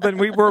mindful than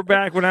we were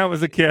back when I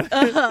was a kid.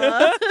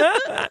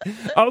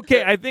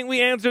 Okay, I think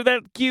we answered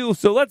that cue,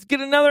 so let's get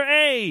another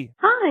A.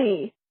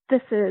 Hi,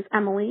 this is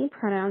Emily,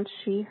 pronouns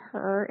she,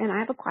 her, and I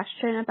have a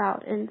question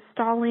about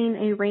installing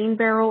a rain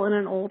barrel in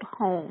an old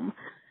home.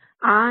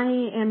 I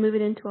am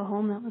moving into a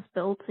home that was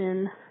built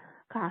in,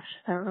 the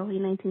early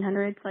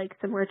 1900s, like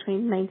somewhere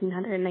between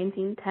 1900 and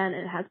 1910,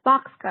 and it has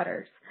box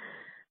gutters.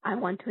 I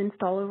want to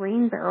install a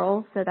rain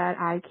barrel so that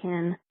I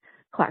can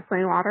collect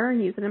rainwater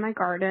and use it in my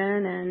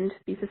garden and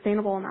be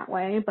sustainable in that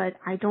way, but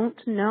I don't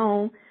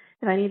know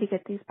if I need to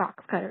get these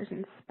box cutters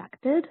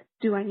inspected.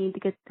 Do I need to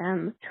get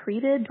them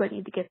treated? Do I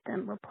need to get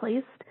them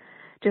replaced?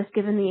 Just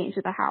given the age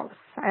of the house.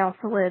 I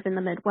also live in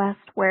the Midwest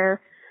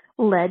where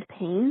lead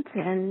paint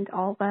and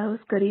all those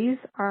goodies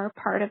are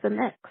part of the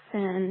mix,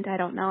 and I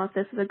don't know if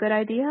this is a good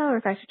idea or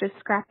if I should just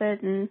scrap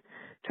it and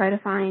try to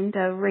find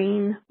a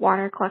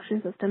rainwater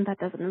collection system that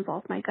doesn't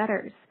involve my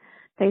gutters.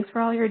 Thanks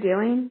for all you're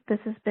doing. This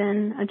has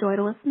been a joy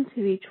to listen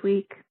to each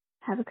week.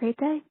 Have a great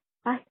day.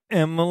 Bye.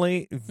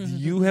 Emily,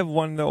 you have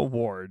won the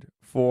award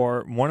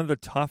for one of the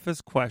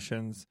toughest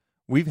questions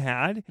we've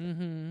had.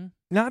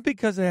 Not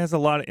because it has a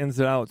lot of ins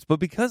and outs, but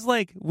because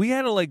we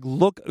had to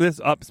look this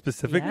up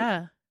specifically.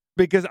 Yeah.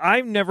 Because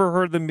I've never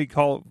heard them be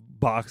called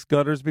box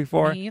gutters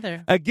before. Me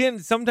either. Again,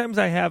 sometimes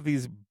I have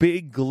these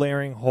big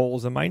glaring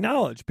holes in my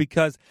knowledge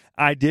because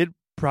I did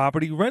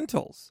property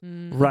rentals,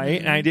 right?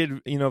 And I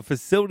did,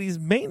 facilities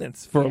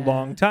maintenance for a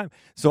long time.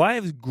 So I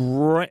have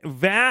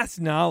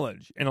vast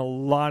knowledge in a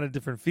lot of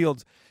different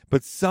fields.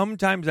 But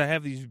sometimes I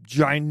have these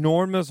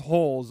ginormous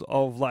holes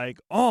of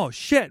oh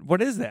shit, what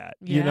is that?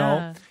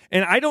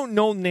 And I don't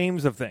know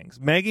names of things.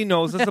 Maggie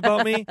knows this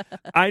about me.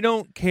 I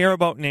don't care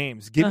about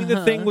names. Give me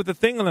the thing with the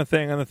thing on the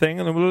thing on the thing,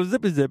 and then we'll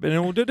zip and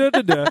then we'll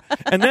da-da-da-da,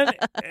 and then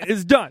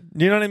it's done.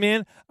 You know what I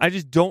mean? I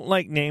just don't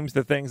like names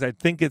to things. I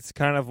think it's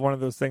kind of one of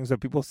those things that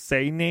people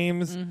say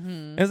names.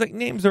 And it's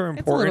names are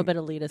important. It's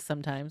a little bit elitist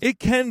sometimes. It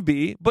can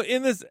be, but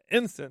in this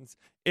instance,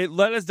 it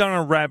led us down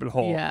a rabbit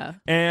hole. Yeah.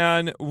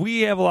 And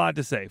we have a lot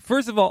to say.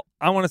 First of all,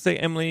 I want to say,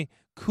 Emily,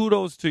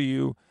 kudos to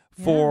you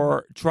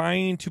for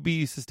trying to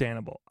be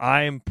sustainable.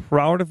 I am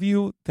proud of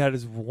you. That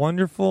is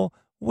wonderful.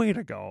 Way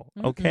to go.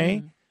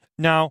 Okay?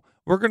 Now,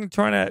 we're going to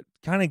try to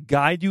kind of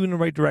guide you in the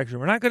right direction.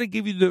 We're not going to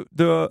give you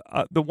the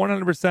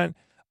 100%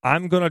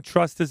 I'm going to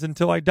trust this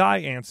until I die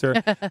answer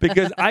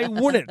because I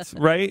wouldn't,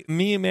 right?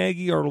 Me and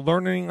Maggie are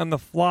learning on the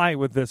fly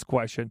with this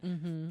question.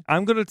 Mm-hmm.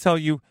 I'm going to tell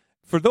you,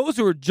 for those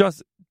who are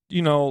just,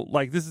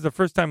 like this is the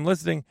first time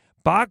listening,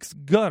 box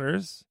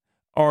gutters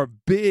are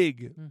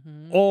big,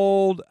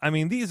 old. I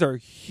mean, these are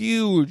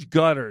huge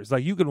gutters.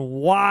 Like you can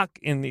walk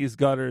in these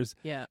gutters.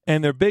 Yeah.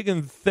 And they're big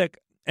and thick.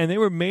 And they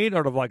were made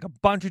out of like a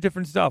bunch of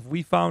different stuff.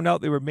 We found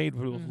out they were made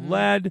with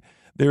lead.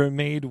 They were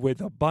made with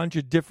a bunch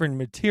of different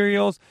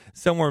materials.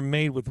 Some were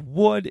made with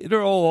wood.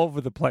 They're all over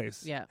the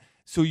place. Yeah.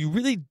 So you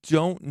really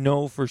don't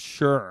know for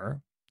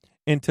sure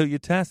until you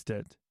test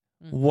it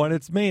what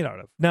it's made out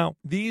of. Now,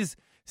 these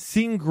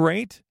seem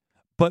great,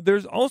 but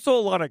there's also a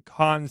lot of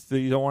cons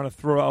that you don't want to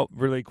throw out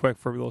really quick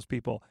for those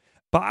people.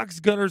 Box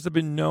gutters have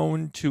been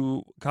known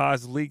to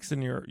cause leaks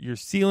in your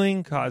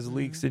ceiling, cause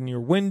leaks in your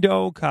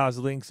window, cause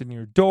leaks in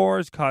your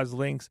doors, cause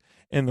leaks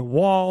in the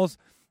walls.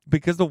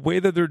 Because the way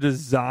that they're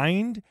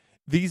designed,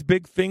 these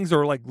big things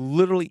are like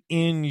literally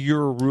in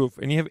your roof.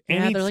 And you have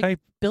any they're type... like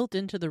built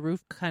into the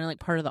roof, kind of like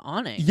part of the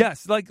awning.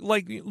 Yes, like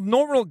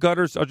normal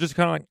gutters are just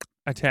kind of like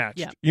attached.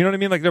 Yeah. You know what I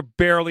mean? Like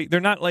they're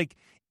not like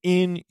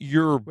in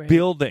your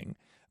building.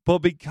 But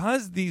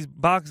because these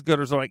box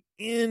gutters are like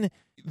in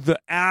the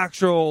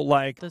actual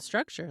like the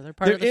structure, they're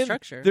part of the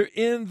structure. They're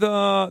in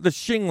the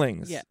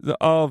shinglings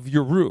of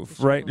your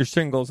roof, right? Your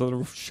shingles of the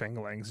roof.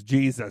 Shinglings.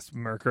 Jesus,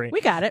 Mercury. We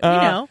got it.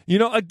 We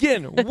know.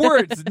 Again,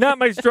 words not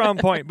my strong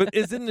point, but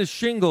it's in the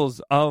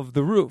shingles of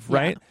the roof,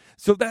 right?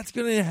 So that's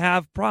going to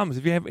have problems.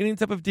 If you have any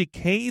type of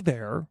decay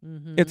there,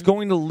 it's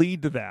going to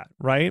lead to that,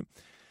 right?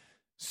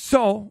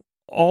 So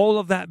all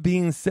of that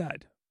being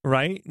said,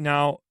 right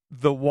now.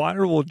 The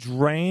water will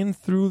drain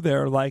through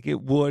there like it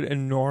would a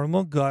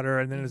normal gutter,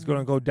 and then it's going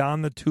to go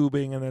down the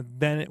tubing, and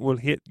then it will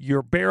hit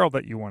your barrel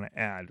that you want to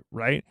add,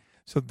 right?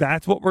 So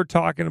that's what we're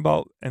talking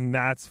about, and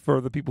that's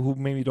for the people who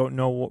maybe don't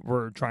know what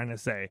we're trying to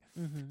say.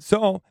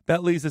 So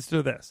that leads us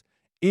to this.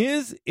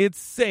 Is it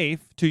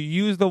safe to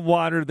use the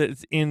water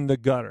that's in the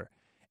gutter?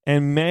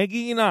 And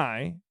Maggie and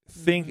I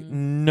think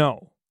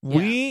no.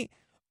 Yeah.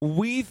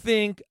 We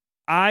think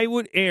I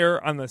would err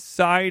on the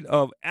side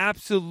of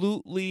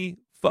absolutely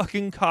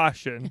fucking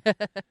caution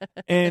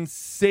and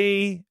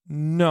say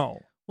no.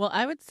 Well,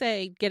 I would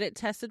say get it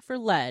tested for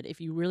lead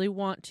if you really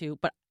want to,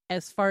 but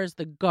as far as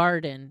the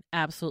garden,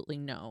 absolutely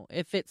no.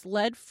 If it's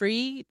lead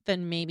free,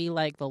 then maybe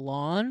like the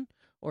lawn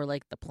or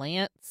like the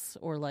plants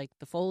or like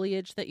the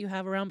foliage that you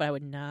have around, but I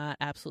would not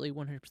absolutely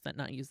 100%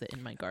 not use it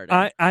in my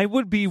garden. I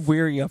would be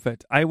weary of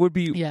it. I would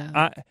be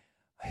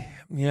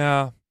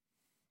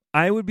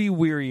I would be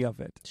weary of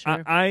it.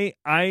 Sure.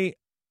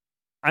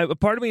 A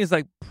part of me is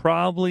like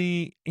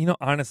probably,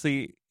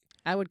 honestly,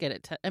 I would get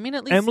it. I mean,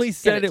 at least Emily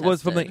said it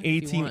was from the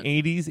tested if you want.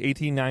 1880s,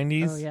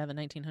 1890s. Oh yeah,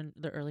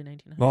 the early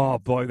 1900s. Oh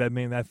boy,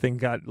 that thing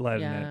got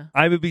lead in it. Yeah.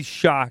 I would be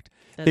shocked.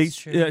 That's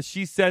true.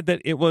 She said that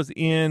it was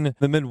in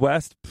the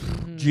Midwest.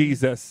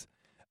 Jesus,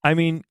 I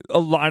mean, a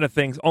lot of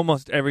things,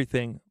 almost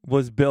everything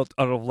was built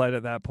out of lead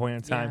at that point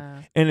in time.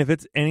 Yeah. And if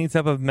it's any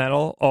type of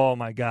metal, oh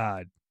my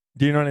God,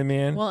 do you know what I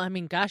mean? Well, I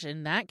mean, gosh,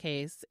 in that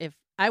case, if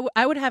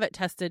I would have it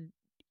tested.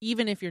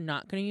 Even if you're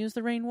not going to use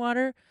the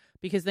rainwater,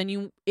 because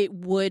then it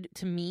would,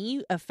 to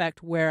me,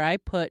 affect where I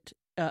put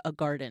a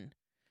garden.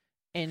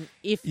 And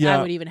if I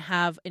would even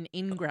have an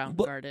in-ground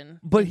garden.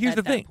 But here's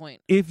the thing.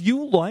 Point. If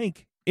you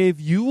like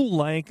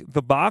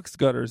the box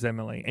gutters,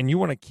 Emily, and you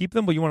want to keep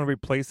them, but you want to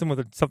replace them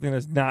with something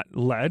that's not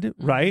lead,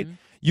 right?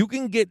 You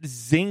can get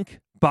zinc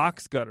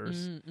box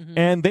gutters,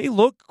 and they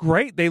look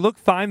great. They look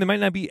fine. They might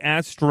not be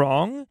as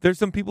strong. There's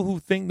some people who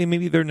think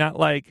maybe they're not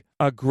like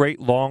a great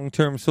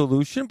long-term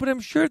solution, but I'm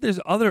sure there's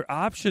other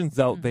options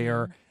out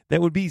there that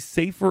would be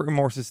safer and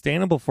more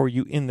sustainable for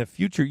you in the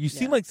future. You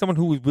seem like someone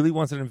who really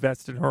wants to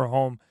invest in her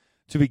home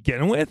to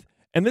begin with,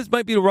 and this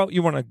might be the route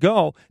you want to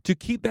go to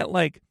keep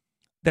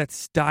that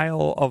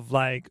style of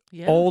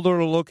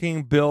older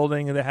looking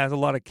building that has a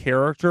lot of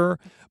character,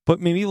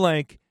 but maybe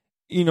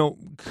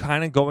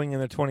kind of going in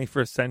the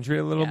 21st century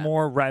a little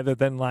more rather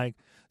than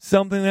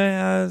something that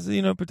has,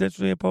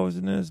 potentially a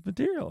poisonous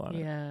material on it.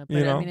 Yeah,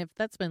 but I mean, if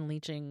that's been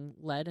leaching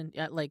lead and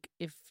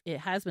if it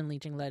has been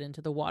leaching lead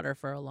into the water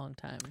for a long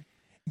time.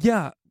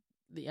 Yeah.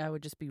 I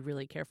would just be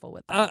really careful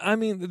with that. I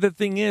mean, the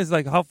thing is,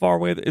 how far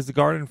away is the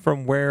garden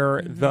from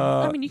where the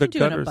I mean, you can do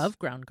gutters... an above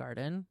ground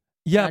garden.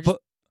 Yeah,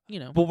 but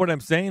But what I'm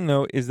saying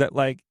though is that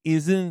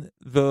isn't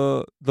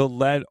the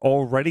lead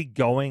already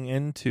going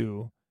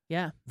into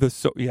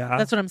that's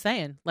what I'm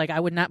saying. I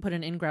would not put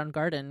an in-ground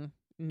garden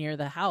near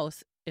the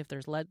house if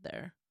there's lead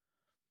there.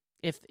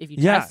 If you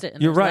test it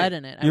and there's lead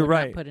in it, I would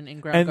not put an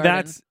in-ground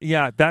garden.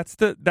 And that's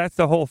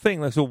the whole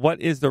thing. So what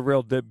is the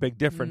real big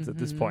difference at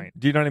this point?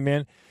 Do you know what I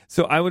mean?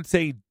 So I would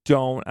say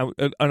don't.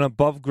 An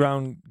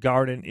above-ground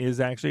garden is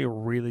actually a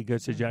really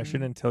good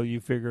suggestion until you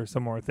figure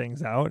some more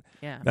things out.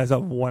 Yeah. That's a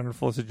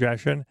wonderful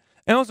suggestion.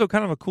 And also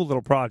kind of a cool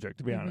little project,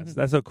 to be honest.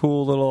 That's a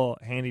cool little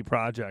handy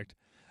project.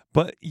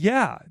 But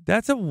yeah,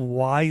 that's a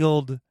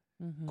wild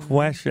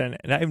question,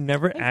 and I've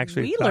never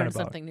actually we thought learned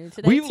about something it. new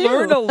today. We've too.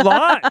 learned a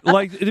lot.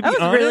 Like, to be that was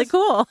honest, really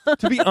cool.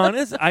 to be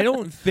honest, I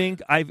don't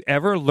think I've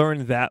ever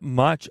learned that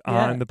much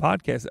on the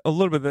podcast. A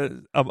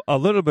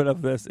little bit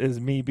of this is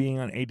me being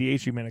on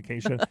ADHD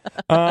medication.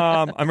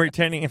 I'm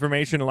retaining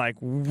information like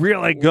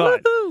really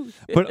good.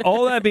 But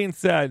all that being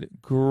said,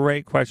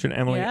 great question,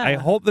 Emily. Yeah. I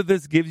hope that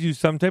this gives you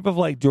some type of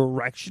like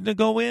direction to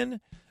go in,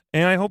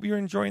 and I hope you're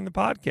enjoying the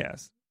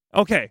podcast.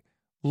 Okay,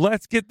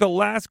 let's get the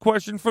last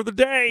question for the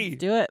day.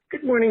 Do it.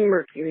 Good morning,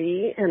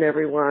 Mercury and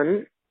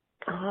everyone.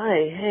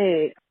 Hi,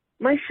 hey.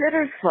 My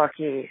shitter's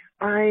fucky.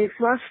 I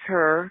flushed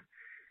her,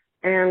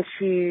 and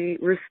she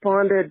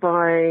responded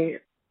by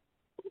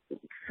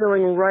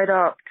filling right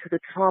up to the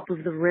top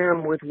of the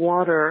rim with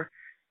water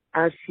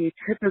as she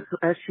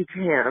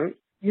can.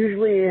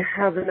 Usually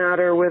having at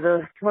her with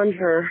a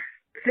plunger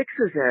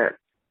fixes it,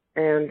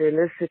 and in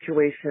this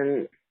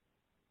situation,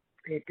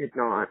 it did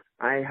not.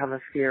 I have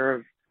a fear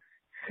of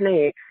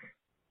snakes.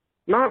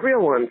 Not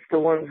real ones, the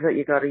ones that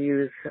you got to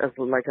use as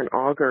like an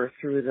auger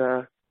through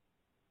the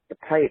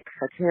pipe.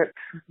 I can't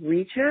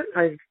reach it.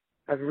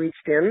 I've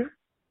reached in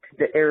to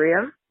the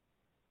area,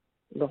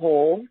 the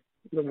hole,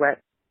 the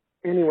wet.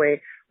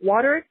 Anyway,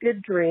 water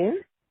did drain.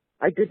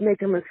 I did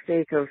make a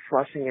mistake of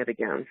flushing it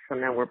again, so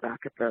now we're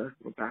back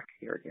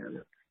here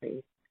again.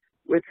 It's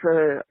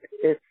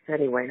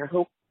anyway. I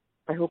hope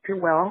you're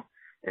well,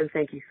 and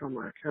thank you so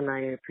much, and I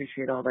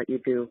appreciate all that you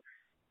do.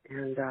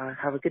 And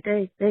have a good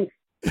day. Thanks.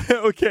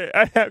 Okay,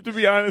 I have to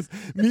be honest.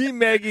 Me and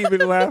Maggie have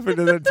been laughing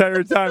the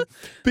entire time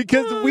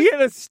because we had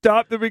to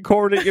stop the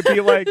recording and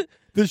be like,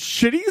 the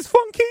shitty's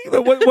funky?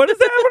 What is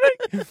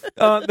happening?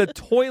 The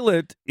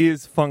toilet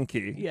is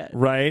funky, Yeah.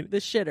 right? The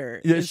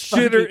shitter. The is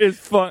shitter funky. is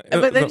fun.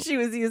 But then she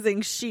was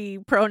using she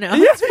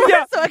pronouns. Yeah, for it,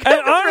 yeah. So I And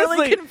got honestly,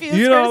 really confused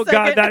you for a know,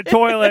 God, second. that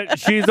toilet,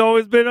 she's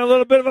always been a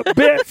little bit of a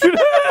bitch.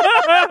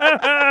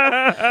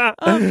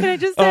 Can I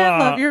just say I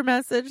love your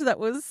message? That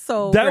was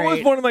so That great.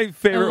 was one of my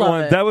favorite love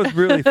ones. it. That was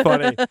really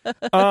funny.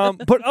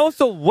 But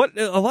also,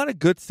 a lot of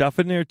good stuff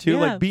in there too. Yeah.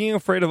 Like being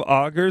afraid of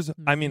augers.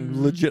 I mean,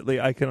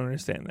 legitly, I can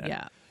understand that.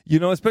 Yeah. You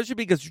know, especially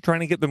because you're trying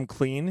to get them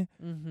clean.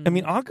 I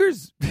mean,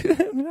 augers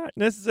not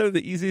necessarily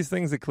the easiest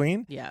things to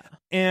clean. Yeah.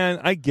 And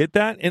I get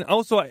that. And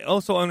also, I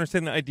also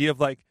understand the idea of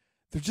like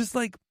they're just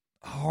like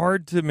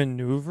hard to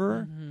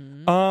maneuver.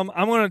 I'm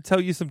going to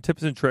tell you some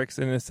tips and tricks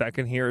in a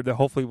second here that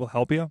hopefully will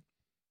help you.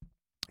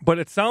 But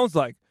it sounds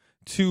like,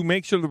 to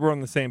make sure that we're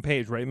on the same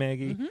page, right,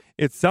 Maggie?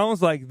 It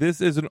sounds like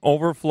this is an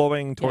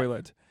overflowing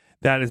toilet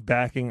that is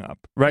backing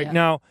up. Right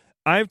now,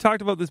 I've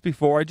talked about this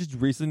before. I just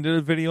recently did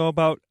a video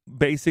about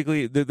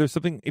basically there's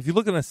something, if you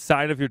look on the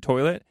side of your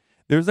toilet,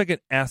 there's like an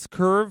S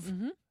curve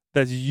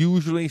that's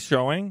usually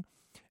showing.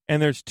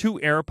 And there's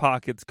two air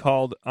pockets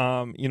called,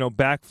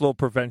 backflow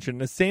prevention.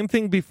 The same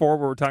thing before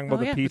we were talking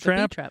about the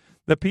P-trap. To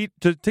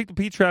take the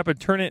P-trap and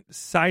turn it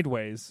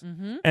sideways,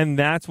 and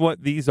that's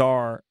what these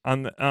are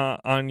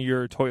on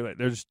your toilet.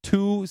 There's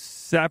two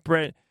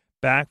separate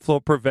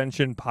backflow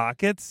prevention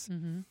pockets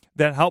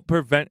that help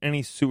prevent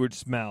any sewage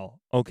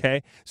smell.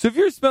 Okay, so if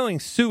you're smelling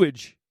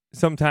sewage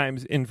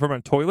sometimes from a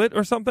toilet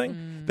or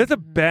something, that's a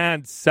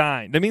bad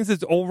sign. That means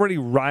it's already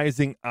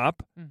rising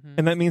up,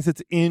 and that means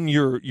it's in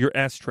your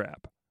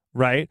S-trap.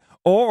 Right?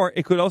 Or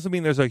it could also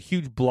mean there's a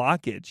huge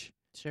blockage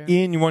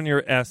in one of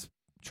your S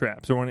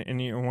traps or one of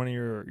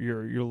your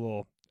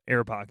little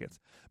air pockets.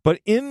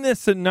 But in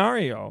this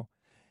scenario,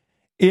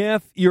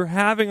 if you're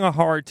having a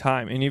hard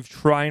time and you've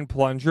tried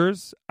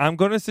plungers, I'm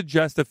going to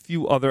suggest a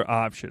few other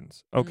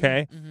options.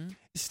 Okay?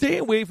 Stay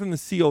away from the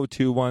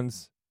CO2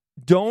 ones.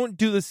 Don't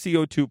do the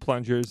CO2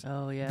 plungers.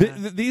 Oh, yeah.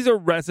 These are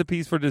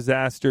recipes for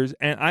disasters,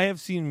 and I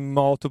have seen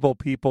multiple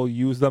people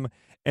use them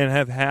and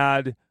have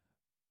had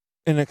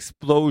an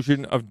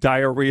explosion of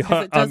diarrhea it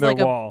does on their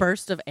like wall. A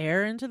burst of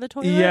air into the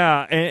toilet.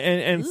 Yeah,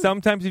 and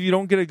sometimes if you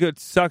don't get a good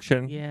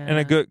suction and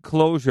a good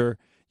closure,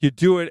 you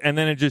do it, and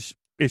then it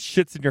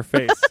shits in your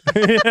face.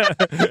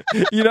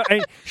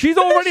 And she's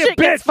already a Shit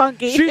gets bitch.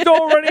 funky. She's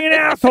already an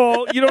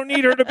asshole. You don't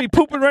need her to be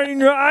pooping right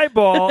in your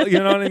eyeball. You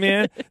know what I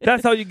mean?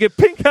 That's how you get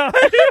pink eye.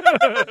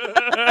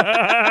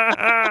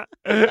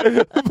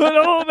 But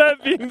all that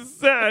being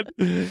said,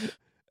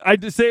 I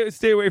just say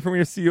stay away from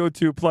your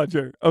CO2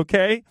 plunger.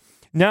 Okay.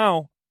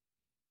 Now,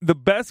 the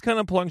best kind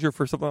of plunger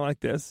for something like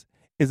this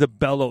is a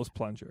bellows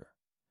plunger.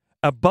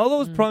 A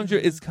bellows plunger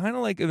is kind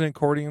of like an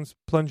accordion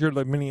plunger,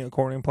 like mini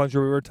accordion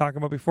plunger we were talking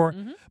about before.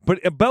 But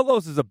a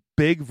bellows is a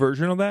big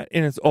version of that,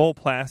 and it's all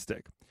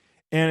plastic.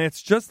 And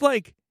it's just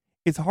like,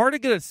 it's hard to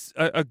get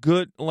a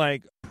good,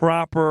 like,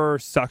 proper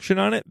suction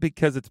on it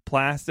because it's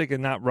plastic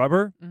and not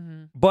rubber.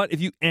 But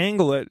if you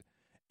angle it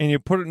and you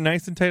put it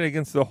nice and tight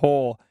against the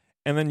hole,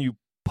 and then you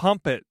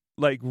pump it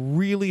like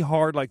really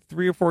hard, like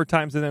 3 or 4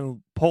 times, and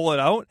then pull it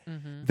out,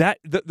 that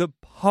the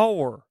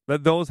power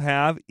that those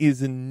have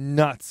is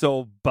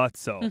nutso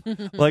butso.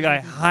 Like, I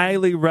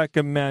highly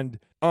recommend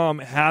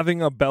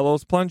having a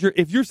bellows plunger.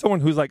 If you're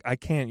someone who's like, I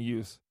can't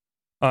use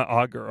an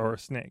auger or a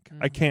snake,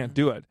 I can't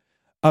do it,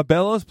 a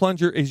bellows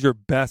plunger is your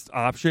best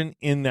option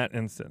in that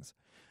instance.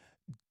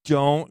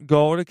 Don't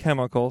go to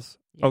chemicals.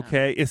 Yeah.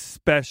 okay,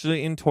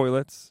 especially in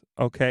toilets,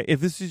 okay? If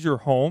this is your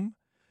home,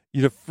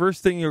 the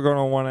first thing you're going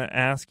to want to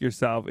ask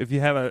yourself, if you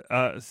have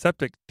a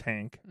septic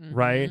tank,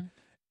 right,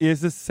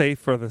 is this safe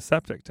for the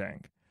septic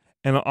tank?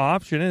 And the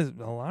option is,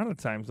 a lot of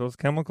times, those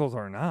chemicals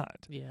are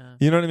not. Yeah.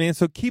 You know what I mean?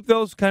 So keep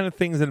those kind of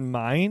things in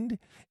mind,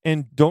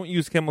 and don't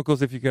use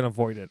chemicals if you can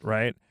avoid it,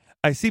 right?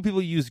 I see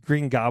people use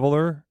green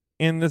gobbler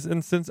in this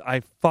instance.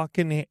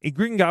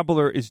 Green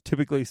gobbler is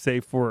typically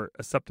safe for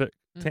a septic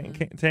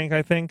tank,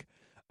 I think.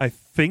 I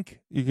think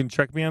you can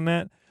check me on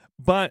that.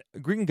 But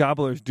green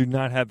gobblers do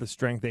not have the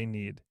strength they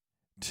need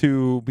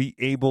to be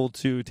able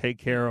to take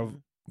care of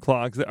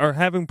clogs that are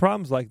having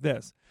problems like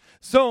this.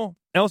 So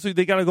also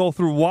they got to go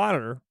through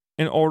water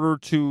in order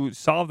to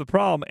solve the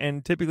problem,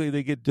 and typically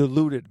they get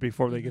diluted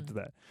before they get to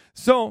that.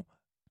 So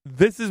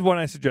this is what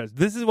I suggest.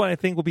 This is what I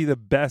think will be the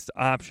best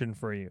option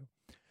for you.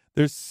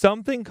 There's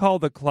something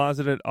called the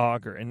closeted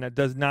auger, and that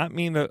does not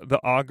mean that the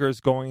auger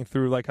is going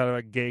through like kind of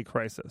a gay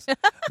crisis.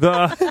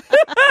 The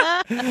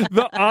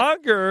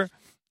auger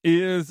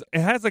it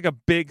has like a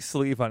big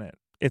sleeve on it.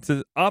 It's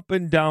an up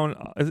and down.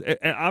 It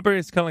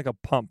operates kind of like a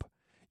pump.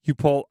 You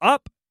pull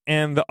up,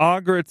 and the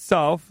auger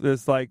itself,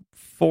 this like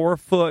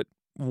 4-foot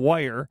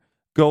wire,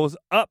 goes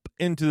up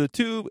into the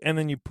tube, and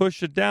then you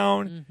push it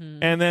down,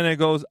 and then it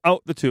goes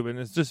out the tube, and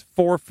it's just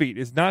 4 feet.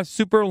 It's not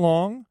super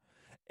long.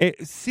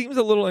 It seems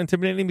a little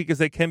intimidating because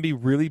they can be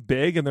really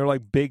big, and they're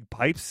like big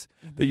pipes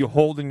that you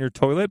hold in your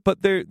toilet,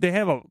 but they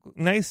have a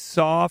nice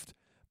soft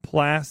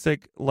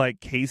plastic like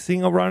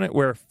casing around it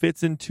where it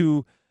fits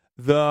into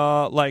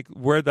the like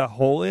where the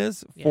hole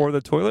is for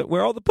the toilet,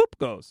 where all the poop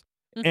goes.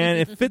 And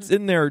it fits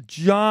in there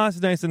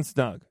just nice and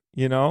snug,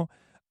 you know?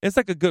 It's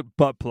like a good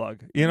butt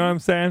plug. You know what I'm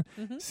saying?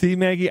 See,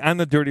 Maggie, I'm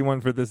the dirty one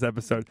for this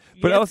episode.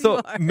 But Yes, also,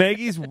 you are.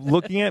 Maggie's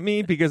looking at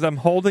me because I'm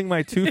holding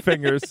my 2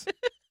 fingers.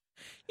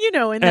 You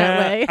know, in that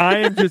way. I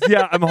am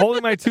I'm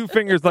holding my 2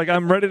 fingers like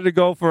I'm ready to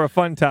go for a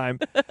fun time.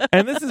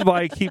 And this is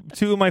why I keep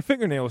 2 of my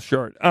fingernails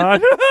short. Oh,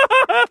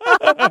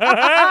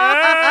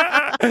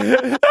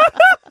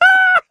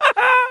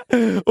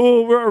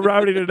 we're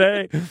rowdy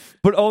today.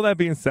 But all that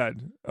being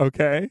said,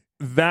 okay,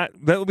 that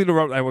will be the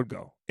route I would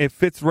go. It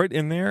fits right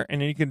in there,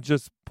 and then you can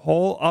just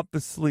pull up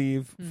the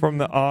sleeve from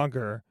the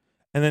auger,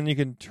 and then you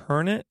can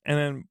turn it and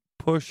then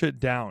push it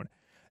down.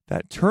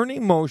 That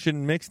turning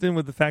motion mixed in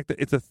with the fact that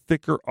it's a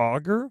thicker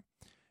auger,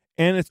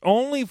 and it's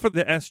only for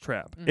the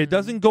S-trap. It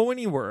doesn't go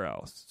anywhere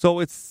else. So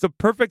it's the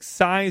perfect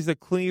size to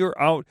clear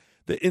out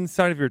the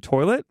inside of your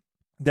toilet.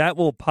 That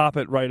will pop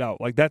it right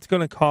out. Like, that's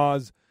going to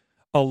cause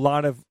a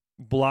lot of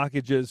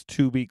blockages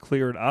to be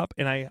cleared up,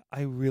 and I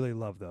really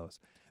love those.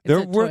 It's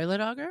a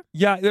toilet auger?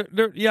 Yeah,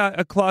 they're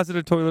a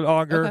closeted toilet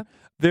auger.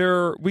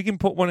 Okay. We can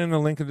put one in the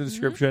link in the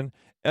description.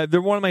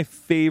 They're one of my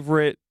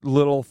favorite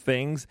little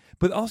things,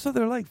 but also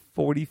they're like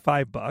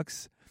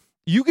 $45.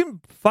 You can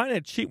find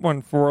a cheap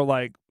one for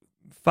like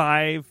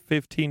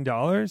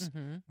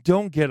 $15.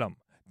 Don't get them.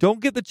 Don't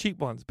get the cheap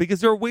ones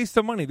because they're a waste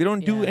of money. They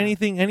don't do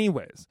anything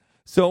anyways.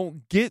 So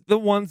get the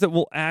ones that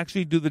will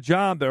actually do the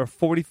job that are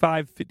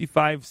 $45, $55,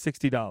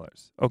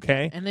 $60.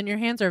 Okay? And then your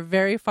hands are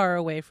very far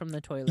away from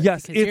the toilet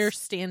Yes, because you're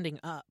standing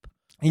up.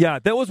 Yeah,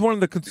 that was one of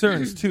the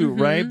concerns too,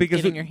 right?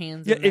 Because getting your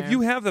hands in if there.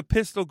 you have the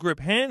pistol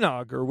grip hand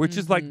auger, which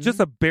is like just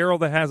a barrel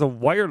that has a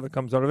wire that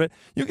comes out of it,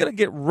 you're going to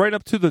get right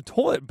up to the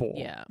toilet bowl.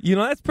 Yeah. You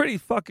know, that's pretty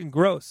fucking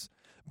gross.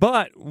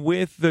 But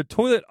with the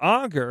toilet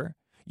auger,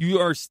 you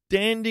are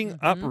standing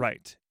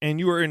upright and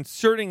you are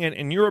inserting it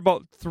and you're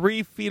about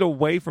 3 feet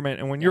away from it.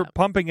 And when you're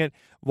pumping it,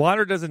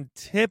 water doesn't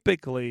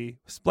typically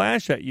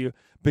splash at you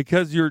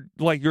because you're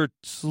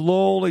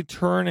slowly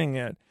turning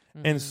it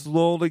and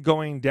slowly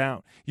going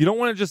down. You don't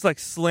want to just like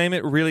slam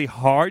it really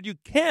hard. You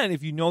can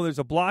if you know there's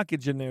a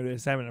blockage in there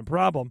that's having a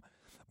problem.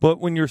 But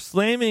when you're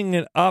slamming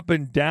it up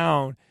and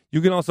down,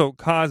 you can also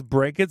cause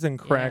breakage and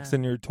cracks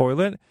in your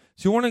toilet.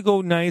 So you want to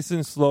go nice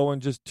and slow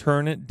and just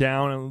turn it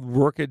down and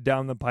work it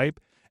down the pipe.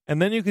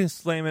 And then you can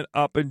slam it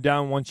up and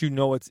down once you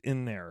know it's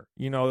in there.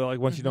 You know, like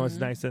once you know it's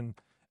nice and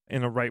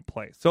in the right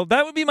place. So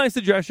that would be my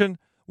suggestion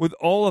with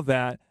all of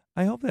that.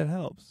 I hope that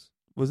helps.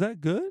 Was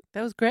that good?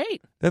 That was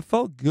great. That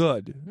felt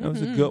good. That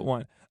was a good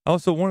one.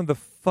 Also, one of the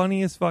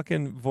funniest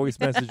fucking voice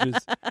messages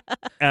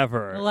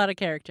ever. A lot of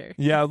character.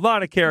 Yeah, a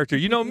lot of character.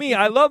 You know me,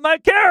 I love my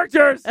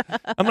characters.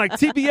 I'm like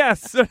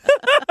TBS.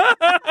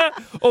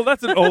 Oh,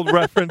 that's an old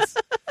reference.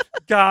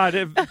 God,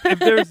 if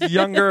there's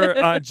younger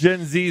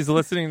Gen Zs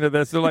listening to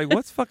this, they're like,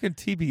 what's fucking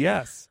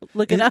TBS?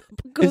 Look it up.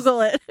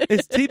 Google it.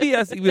 Is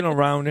TBS even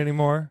around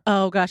anymore?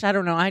 Oh, gosh, I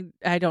don't know.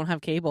 I don't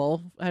have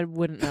cable. I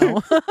wouldn't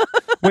know.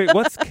 Wait,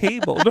 what's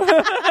cable? All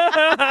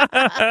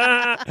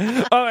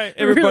right, everybody.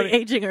 We're really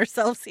aging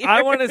ourselves here.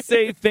 I want to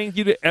say thank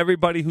you to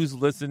everybody who's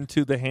listened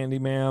to the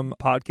Handyman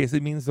podcast.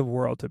 It means the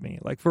world to me.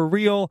 Like, for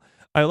real,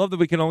 I love that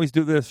we can always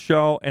do this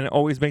show, and it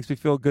always makes me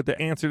feel good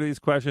to answer these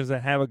questions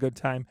and have a good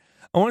time.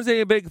 I want to say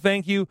a big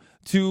thank you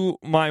to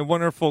my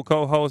wonderful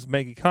co-host,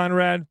 Maggie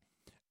Conrad.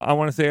 I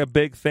want to say a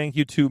big thank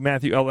you to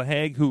Matthew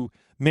Ellahag, who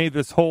made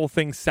this whole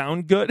thing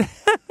sound good.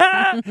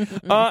 I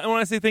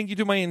want to say thank you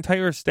to my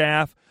entire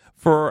staff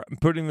for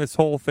putting this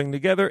whole thing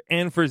together,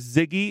 and for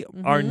Ziggy,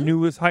 our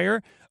newest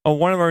hire,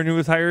 one of our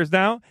newest hires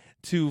now,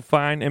 to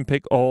find and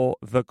pick all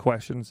the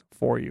questions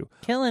for you.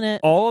 Killing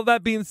it. All of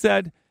that being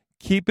said,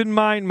 keep in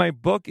mind my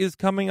book is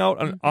coming out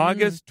on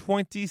August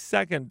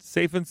 22nd,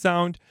 Safe and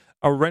Sound,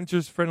 A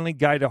Renter's Friendly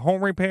Guide to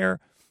Home Repair.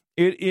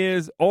 It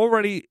is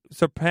already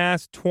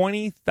surpassed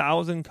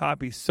 20,000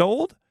 copies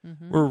sold.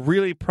 We're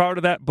really proud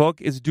of that book.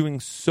 It's doing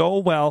so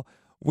well.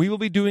 We will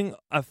be doing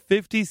a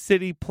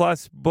 50-city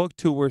plus book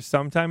tour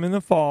sometime in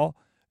the fall.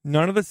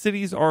 None of the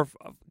cities are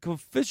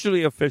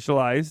officially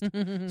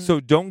officialized,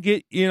 so don't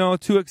get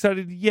too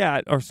excited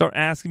yet or start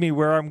asking me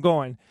where I'm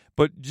going.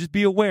 But just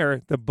be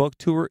aware the book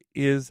tour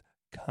is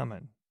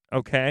coming.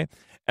 Okay,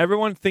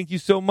 everyone, thank you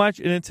so much,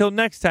 and until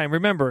next time,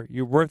 remember,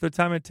 you're worth the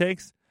time it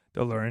takes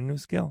to learn a new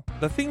skill.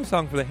 The theme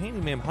song for the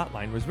Handyman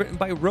Hotline was written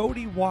by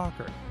Rhodey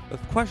Walker. The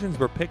questions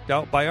were picked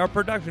out by our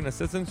production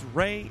assistants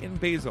Ray and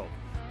Basil.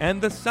 And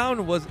the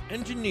sound was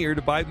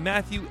engineered by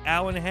Matthew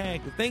Allen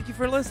Hagg. Thank you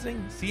for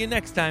listening. See you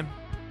next time.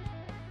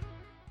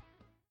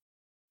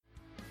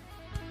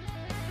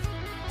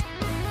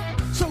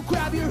 So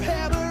grab your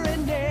hammer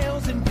and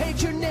nails and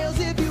paint your nails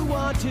if you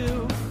want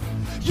to.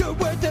 You're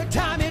worth the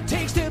time it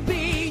takes to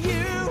be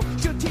you.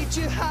 She'll teach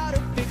you how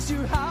to fix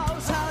your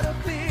house, how to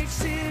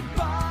fix it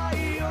by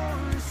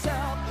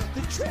yourself.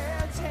 The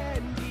trans